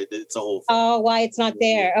behind why it's a whole thing. Oh, why it's not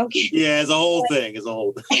there. Okay. Yeah, it's a whole thing. It's a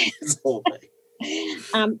whole thing.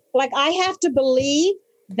 I have to believe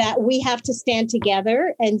that we have to stand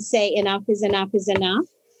together and say enough is enough is enough.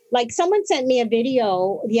 Like, someone sent me a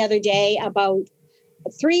video the other day about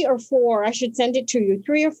 3 or 4, I should send it to you,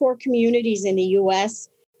 3 or 4 communities in the US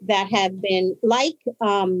that have been like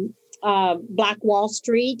Black Wall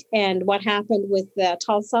Street and what happened with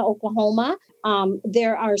Tulsa, Oklahoma.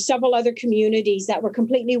 There are several other communities that were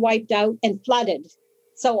completely wiped out and flooded.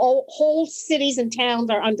 So whole cities and towns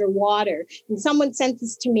are underwater. And someone sent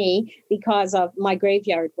this to me because of my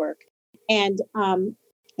graveyard work. And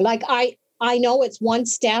I know it's one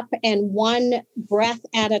step and one breath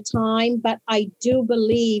at a time, but I do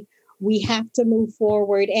believe we have to move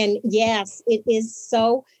forward. And yes, it is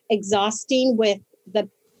so exhausting with the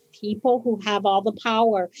people who have all the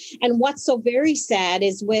power. And what's so very sad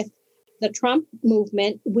is with the Trump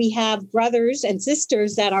movement, we have brothers and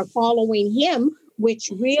sisters that are following him, which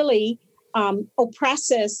really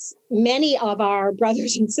oppresses many of our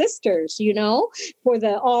brothers and sisters, for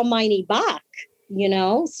the almighty buck,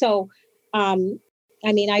 So, I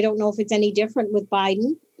don't know if it's any different with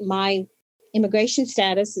Biden. My immigration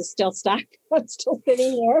status is still stuck. I'm still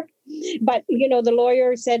sitting there. But, the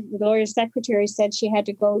lawyer's secretary said she had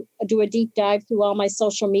to go do a deep dive through all my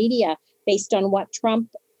social media based on what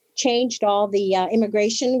Trump changed all the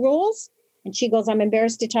immigration rules. And she goes, I'm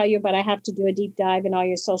embarrassed to tell you, but I have to do a deep dive in all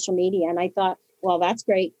your social media. And I thought, well, that's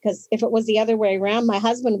great, because if it was the other way around, my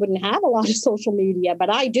husband wouldn't have a lot of social media, but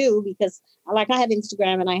I do, because I have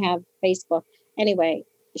Instagram and I have Facebook. Anyway,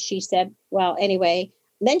 she said, well, anyway,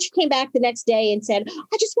 then she came back the next day and said,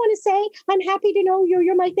 I just want to say, I'm happy to know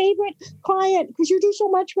you're my favorite client because you do so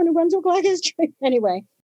much for New Brunswick Black History. Anyway,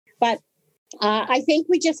 but I think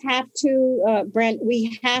we just have to, Brent,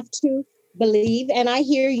 we have to believe, and I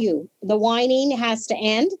hear you, the whining has to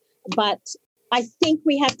end, but I think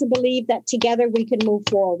we have to believe that together we can move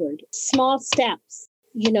forward. Small steps,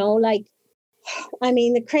 the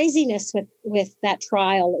craziness with that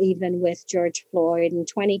trial, even with George Floyd, and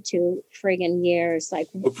 22 friggin' years,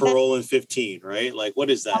 parole in 15, right? Like, what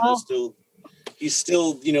is that? He's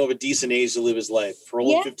still, of a decent age to live his life.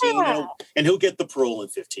 Parole in 15, and he'll get the parole in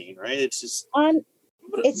 15, right? It's just,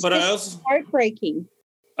 heartbreaking.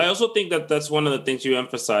 I also think that that's one of the things you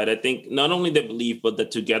emphasize. I think not only the belief, but the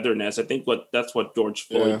togetherness. I think that's what George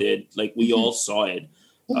Floyd did. Like, we all saw it.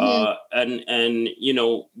 And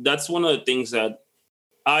that's one of the things that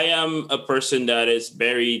I am a person that is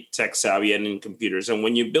very tech savvy and in computers. And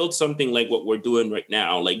when you build something like what we're doing right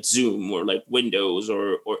now, like Zoom or like Windows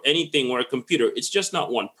or anything or a computer, it's just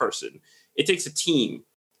not one person. It takes a team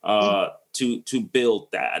to build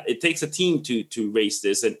that. It takes a team to raise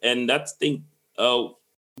this. And that's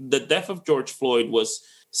the death of George Floyd was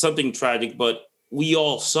something tragic, but we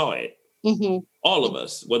all saw it. All of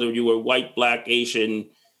us, whether you were white, black, Asian,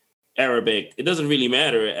 Arabic, it doesn't really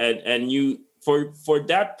matter. And you, for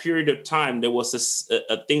that period of time, there was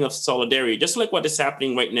a thing of solidarity, just like what is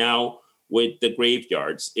happening right now with the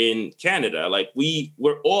graveyards in Canada. Like,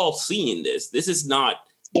 we're all seeing this. This is not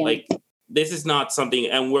this is not something,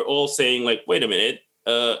 and we're all saying, like, wait a minute,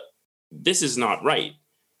 this is not right.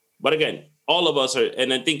 But again, all of us are,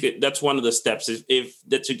 and I think that's one of the steps, is if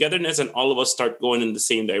the togetherness and all of us start going in the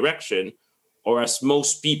same direction, or as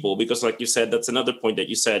most people, because like you said, that's another point that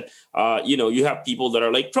you said, you have people that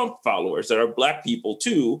are like Trump followers that are Black people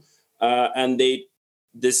too, and they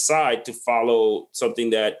decide to follow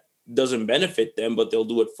something that doesn't benefit them, but they'll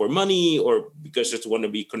do it for money or because just want to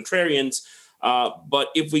be contrarians. But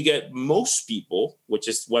if we get most people, which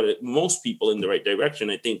is most people in the right direction,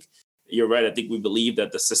 I think you're right. I think we believe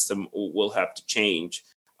that the system will have to change.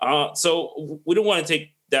 So we don't want to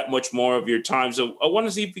take that much more of your time. So I want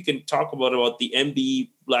to see if we can talk about the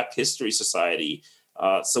MB Black History Society,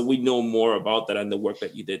 so we know more about that and the work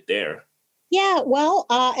that you did there. Yeah, well,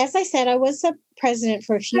 as I said, I was a president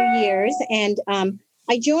for a few years, and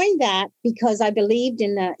I joined that because I believed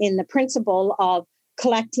in the principle of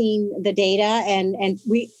collecting the data, and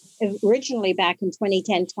we originally back in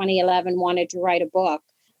 2010, 2011 wanted to write a book,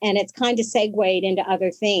 and it's kind of segued into other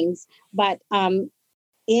things. But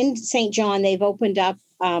in St. John, they've opened up,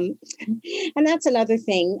 and that's another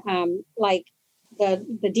thing, like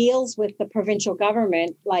the deals with the provincial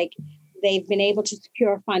government, like they've been able to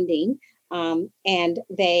secure funding, and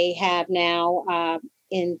they have now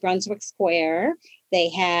in Brunswick Square, they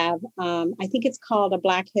have, I think it's called a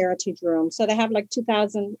Black Heritage Room. So they have like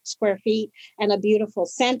 2,000 square feet and a beautiful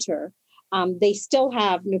center. They still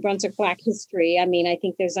have New Brunswick Black History. I mean, I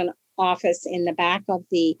think there's an office in the back of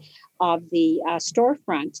the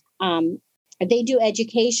storefront. They do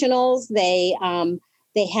educationals. They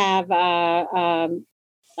have,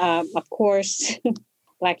 of course,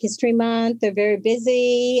 Black History Month. They're very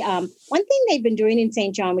busy. One thing they've been doing in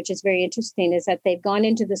St. John, which is very interesting, is that they've gone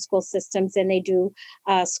into the school systems and they do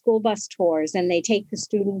school bus tours, and they take the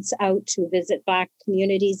students out to visit Black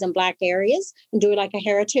communities and Black areas and do like a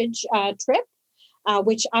heritage trip,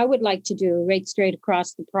 which I would like to do right straight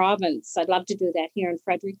across the province. I'd love to do that here in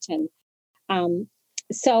Fredericton.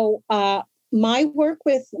 So my work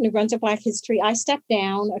with New Brunswick Black History, I stepped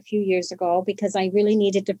down a few years ago because I really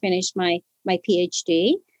needed to finish my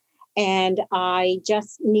PhD, and I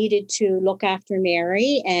just needed to look after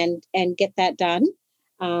Mary and get that done.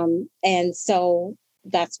 And so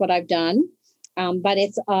that's what I've done. But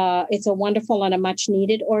it's a wonderful and a much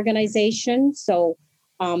needed organization. So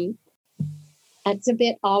that's a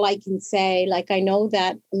bit all I can say. Like, I know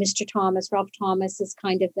that Mr. Thomas, Ralph Thomas, is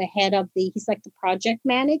kind of the head of he's like the project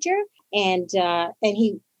manager. And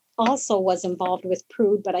he also was involved with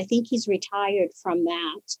Prude, but I think he's retired from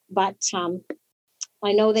that. But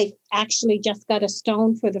I know they've actually just got a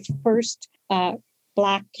stone for the first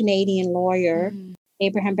Black Canadian lawyer,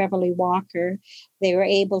 Abraham Beverly Walker. They were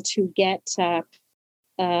able to get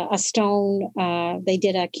a stone. They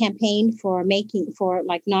did a campaign for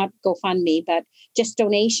like not GoFundMe, but just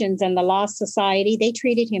donations. And the Law Society, they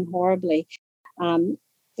treated him horribly.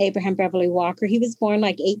 Abraham Beverly Walker, he was born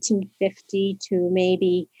like 1850 to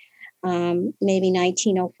maybe maybe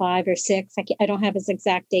 1905 or 6. I don't have his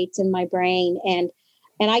exact dates in my brain. And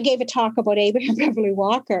I gave a talk about Abraham Beverly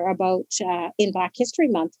Walker about in Black History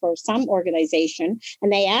Month for some organization.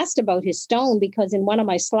 And they asked about his stone because in one of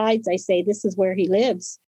my slides, I say, this is where he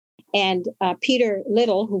lives. And Peter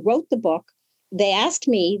Little, who wrote the book, they asked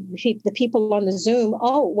me, the people on the Zoom,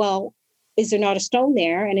 oh, well, is there not a stone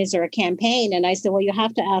there? And is there a campaign? And I said, well, you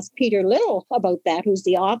have to ask Peter Little about that, who's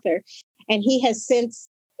the author. And he has since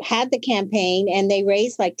had the campaign and they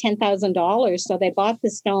raised like $10,000. So they bought the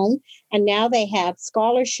stone and now they have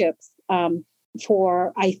scholarships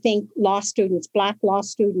for, I think, law students, Black law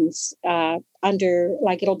students under,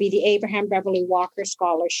 like, it'll be the Abraham Beverly Walker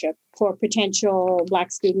Scholarship for potential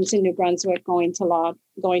Black students in New Brunswick going to law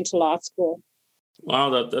school.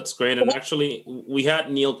 Wow, that's great. And actually, we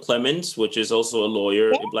had Neil Clements, which is also a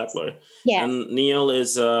lawyer, a Black lawyer. Yes. And Neil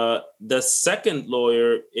is the second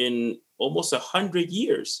lawyer in almost 100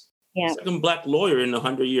 years. Yeah. Second Black lawyer in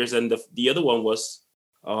 100 years. And the other one was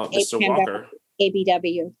Mr. Walker.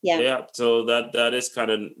 ABW. Yeah. Yeah. So that is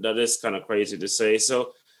kind of crazy to say.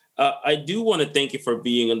 So I do want to thank you for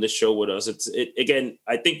being on the show with us. Again,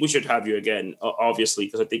 I think we should have you again, obviously,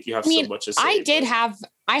 because I think you have so much to say.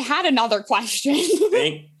 I had another question.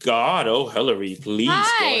 Thank God. Oh, Hillary, please go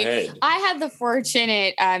ahead. I had the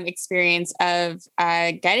fortunate experience of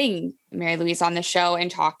getting Mary Louise on the show and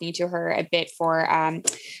talking to her a bit for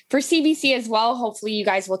CBC as well. Hopefully you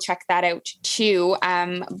guys will check that out too.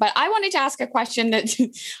 But I wanted to ask a question that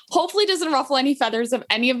hopefully doesn't ruffle any feathers of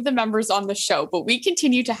any of the members on the show, but we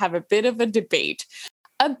continue to have a bit of a debate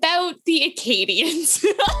about the Acadians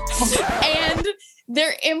and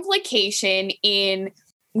their implication in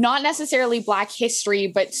not necessarily Black history,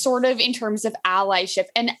 but sort of in terms of allyship.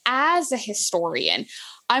 And as a historian,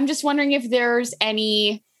 I'm just wondering if there's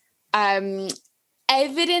any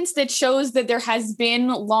evidence that shows that there has been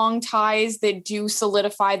long ties that do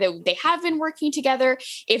solidify that they have been working together.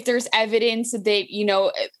 If there's evidence that, you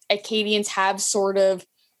know, Acadians have sort of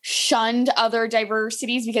shunned other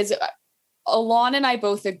diversities, because Alon and I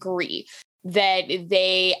both agree that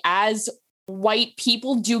they, as white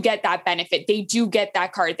people, do get that benefit. They do get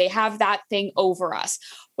that card. They have that thing over us.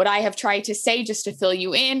 What I have tried to say, just to fill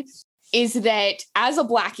you in, is that as a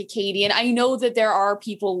Black Acadian, I know that there are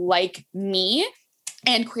people like me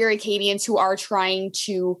and queer Acadians who are trying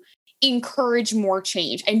to encourage more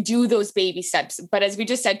change and do those baby steps. But as we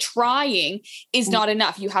just said, trying is not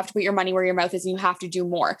enough. You have to put your money where your mouth is and you have to do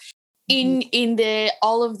more. In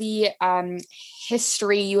all of the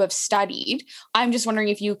history you have studied, I'm just wondering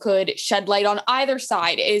if you could shed light on either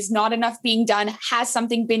side. Is not enough being done? Has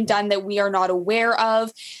something been done that we are not aware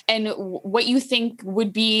of? And what you think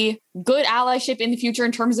would be good allyship in the future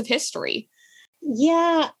in terms of history?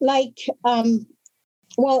 Yeah, like,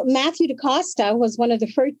 well, Matthew DaCosta was one of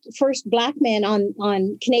the first Black men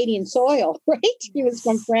on Canadian soil, right? He was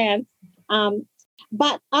from France.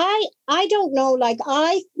 But I don't know, like,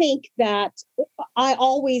 I think that I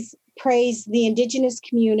always praise the Indigenous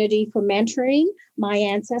community for mentoring my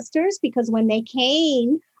ancestors, because when they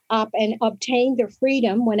came up and obtained their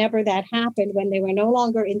freedom, whenever that happened, when they were no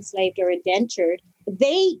longer enslaved or indentured,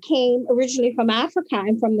 they came originally from Africa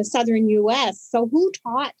and from the southern U.S. So who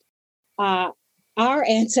taught our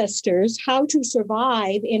ancestors how to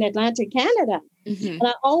survive in Atlantic Canada? Mm-hmm. And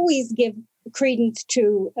I always give credence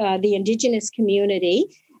to the Indigenous community.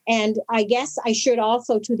 And I guess I should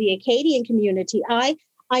also to the Acadian community. I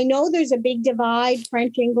know there's a big divide,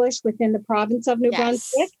 French English, within the province of New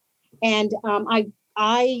Brunswick. And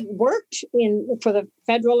I worked for the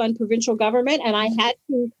federal and provincial government, and I had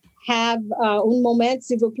to have un moment,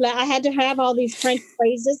 s'il vous plaît. I had to have all these French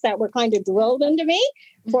phrases that were kind of drilled into me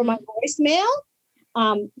for my voicemail.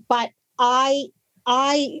 But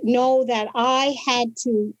I know that I had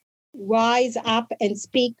to rise up and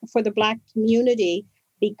speak for the Black community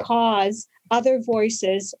because other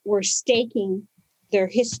voices were staking their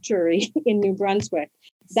history in New Brunswick.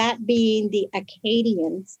 That being the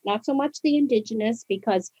Acadians, not so much the Indigenous,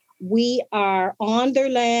 because we are on their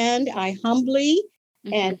land. I humbly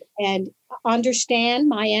and understand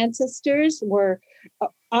my ancestors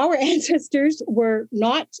our ancestors were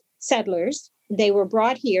not settlers. They were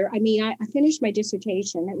brought here. I mean, I finished my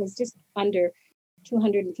dissertation. It was just under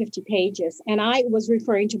 250 pages. And I was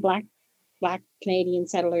referring to Black Canadian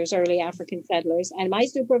settlers, early African settlers. And my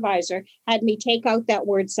supervisor had me take out that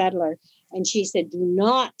word settler. And she said, do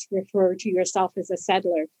not refer to yourself as a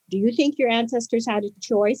settler. Do you think your ancestors had a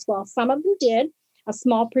choice? Well, some of them did, a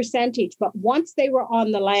small percentage. But once they were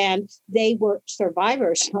on the land, they were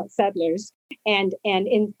survivors, not settlers. And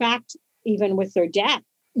in fact, even with their death,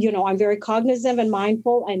 I'm very cognizant and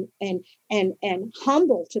mindful and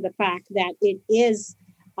humble to the fact that it is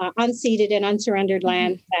unceded and unsurrendered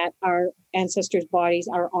land that our ancestors' bodies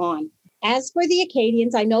are on. As for the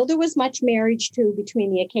Acadians, I know there was much marriage too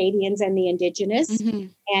between the Acadians and the Indigenous,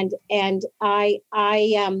 and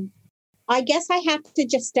I guess I have to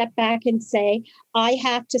just step back and say I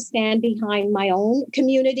have to stand behind my own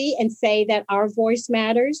community and say that our voice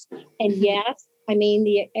matters. And yes, I mean,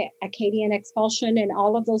 the Acadian expulsion and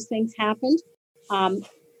all of those things happened,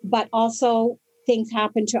 but also things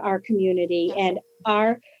happened to our community, and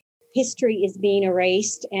our history is being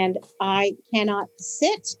erased, and I cannot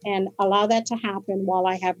sit and allow that to happen while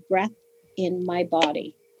I have breath in my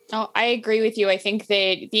body. Oh, I agree with you. I think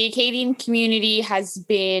that the Acadian community has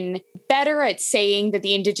been better at saying that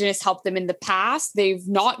the Indigenous helped them in the past. They've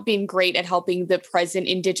not been great at helping the present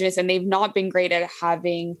Indigenous, and they've not been great at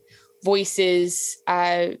having voices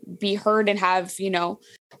be heard and have,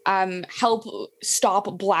 help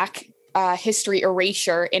stop Black history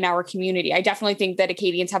erasure in our community. I definitely think that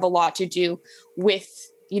Acadians have a lot to do with,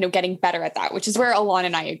 getting better at that, which is where Alon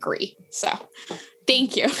and I agree. So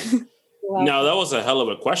thank you. Now, that was a hell of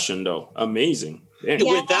a question, though. Amazing.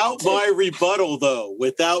 Yeah. Without my rebuttal, though,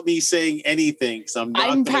 without me saying anything, because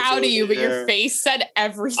I'm proud of you, but your face said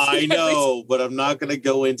everything. I know, but I'm not going to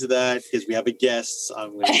go into that because we have a guest.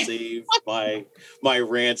 I'm going to save my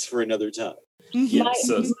rants for another time. Yes.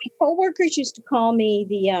 My coworkers used to call me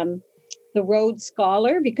the Rhodes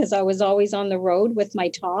Scholar because I was always on the road with my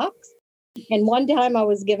talks. And one time I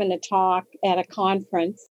was given a talk at a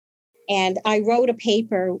conference, and I wrote a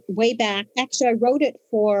paper way back. Actually, I wrote it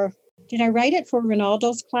did I write it for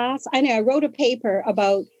Ronaldo's class? I know I wrote a paper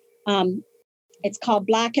about, it's called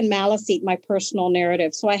Black and Maliseet, my personal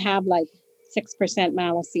narrative. So I have like 6%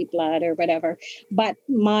 Maliseet blood or whatever. But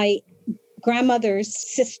my grandmother's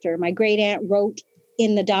sister, my great aunt, wrote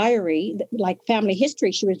in the diary, like family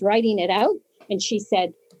history, she was writing it out. And she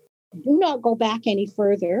said, do not go back any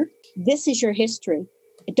further. This is your history.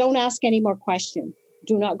 Don't ask any more questions.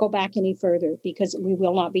 Do not go back any further because we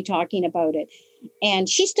will not be talking about it. And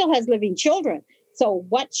she still has living children. So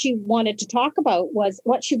what she wanted to talk about was,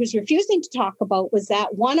 what she was refusing to talk about was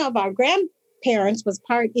that one of our grandparents was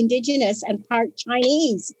part Indigenous and part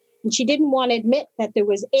Chinese. And she didn't want to admit that there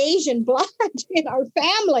was Asian blood in our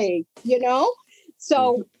family,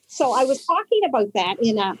 So I was talking about that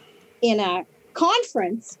in a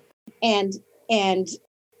conference, and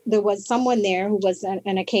there was someone there who was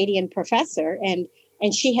an Acadian professor, and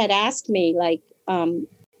she had asked me, like,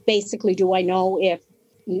 basically, do I know if,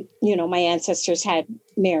 my ancestors had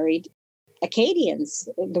married Acadians?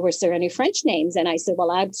 Was there any French names? And I said,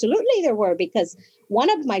 well, absolutely there were, because one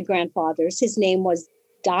of my grandfathers, his name was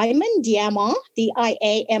Diamond, Diamond,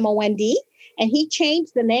 Diamond, and he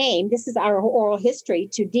changed the name. This is our oral history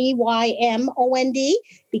to Dymond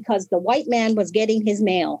because the white man was getting his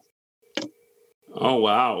mail. Oh,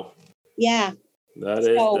 wow. Yeah.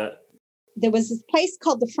 There was this place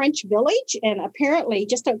called the French Village, and apparently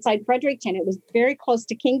just outside Fredericton, it was very close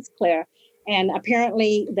to Kingsclear. And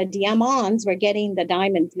apparently the Diamonds were getting the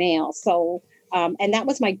Diamond mail. So, and that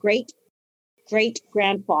was my great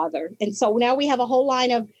grandfather. And so now we have a whole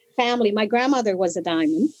line of family. My grandmother was a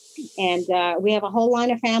Diamond, and we have a whole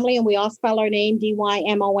line of family, and we all spell our name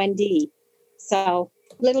Dymond. So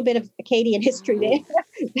a little bit of Acadian history there.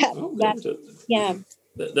 Yeah.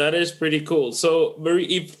 That is pretty cool. So, Marie,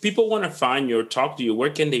 if people want to find you or talk to you, where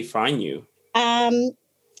can they find you?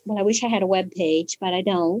 Well, I wish I had a web page, but I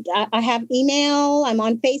don't. I have email. I'm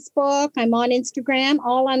on Facebook. I'm on Instagram,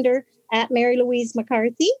 all under at Mary Louise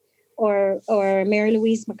McCarthy or Mary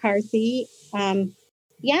Louise McCarthy.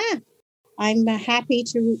 Yeah, I'm happy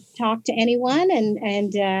to talk to anyone,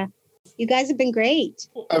 and you guys have been great.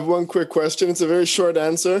 I have one quick question. It's a very short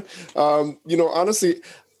answer. Honestly,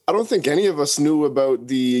 I don't think any of us knew about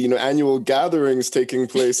the annual gatherings taking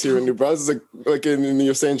place here in New Brunswick, like in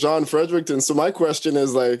your St. John, Fredericton. So my question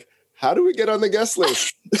is, like, how do we get on the guest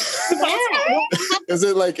list? Is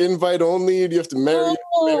it like invite only? Do you have to marry?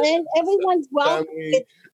 And everyone's welcome.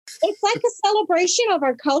 It's like a celebration of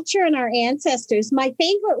our culture and our ancestors. My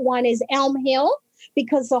favorite one is Elm Hill,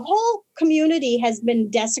 because the whole community has been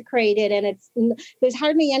desecrated, and there's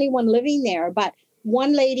hardly anyone living there. But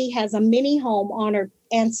one lady has a mini home on her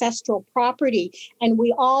ancestral property, and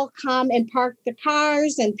we all come and park the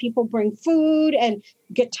cars, and people bring food and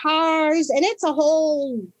guitars, and it's a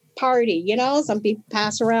whole party. Some people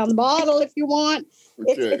pass around the bottle if you want.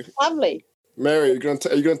 Okay. It's lovely. Mary, are you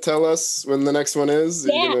gonna tell us when the next one is?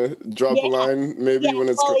 Yeah. Are you gonna drop a line maybe when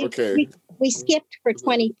it's okay? We skipped for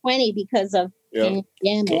 2020 because of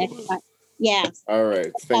pandemic. But Yes. All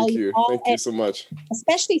right. Thank you. Thank you so much.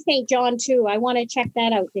 Especially St. John too. I want to check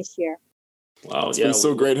that out this year. Wow, it's been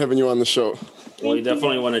so great having you on the show. We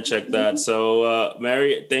definitely want to check that. So,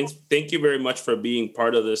 Mary, thank you very much for being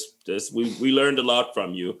part of this. We learned a lot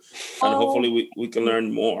from you, and hopefully we can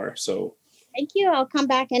learn more. So, thank you. I'll come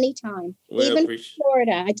back anytime. Even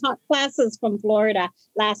Florida. I taught classes from Florida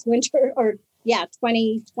last winter,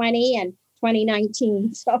 2020 and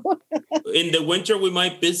 2019. So in the winter we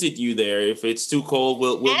might visit you there. If it's too cold,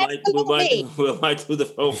 we might do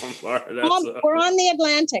the show from Florida. We're on the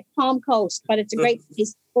Atlantic, Palm Coast, but it's a great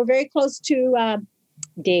place. We're very close to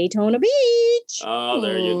Daytona Beach. Oh,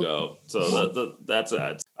 there you go. So that's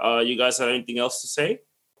that. You guys have anything else to say?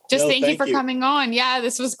 Just thank you for coming on. Yeah,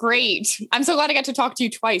 this was great. I'm so glad I got to talk to you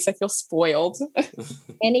twice. I feel spoiled.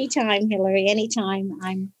 Anytime, Hillary, anytime.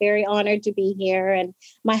 I'm very honored to be here. And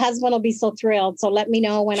my husband will be so thrilled. So let me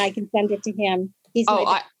know when I can send it to him.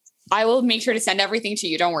 I will make sure to send everything to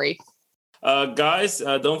you. Don't worry. Guys,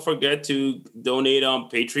 don't forget to donate on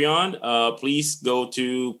Patreon. Please go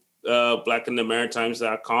to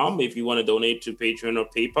blackinthemaritimes.com if you want to donate to Patreon or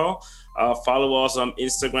PayPal. Follow us on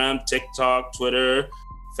Instagram, TikTok, Twitter,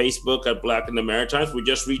 Facebook at Black in the Maritimes. We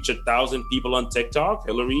just reached 1,000 people on TikTok.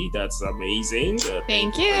 Hillary, that's amazing.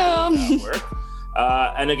 Thank you.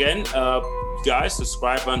 And again, guys,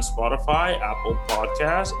 subscribe on Spotify, Apple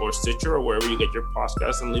Podcasts, or Stitcher, or wherever you get your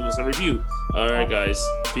podcasts, and leave us a review. All right, guys.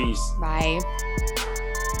 Peace. Bye.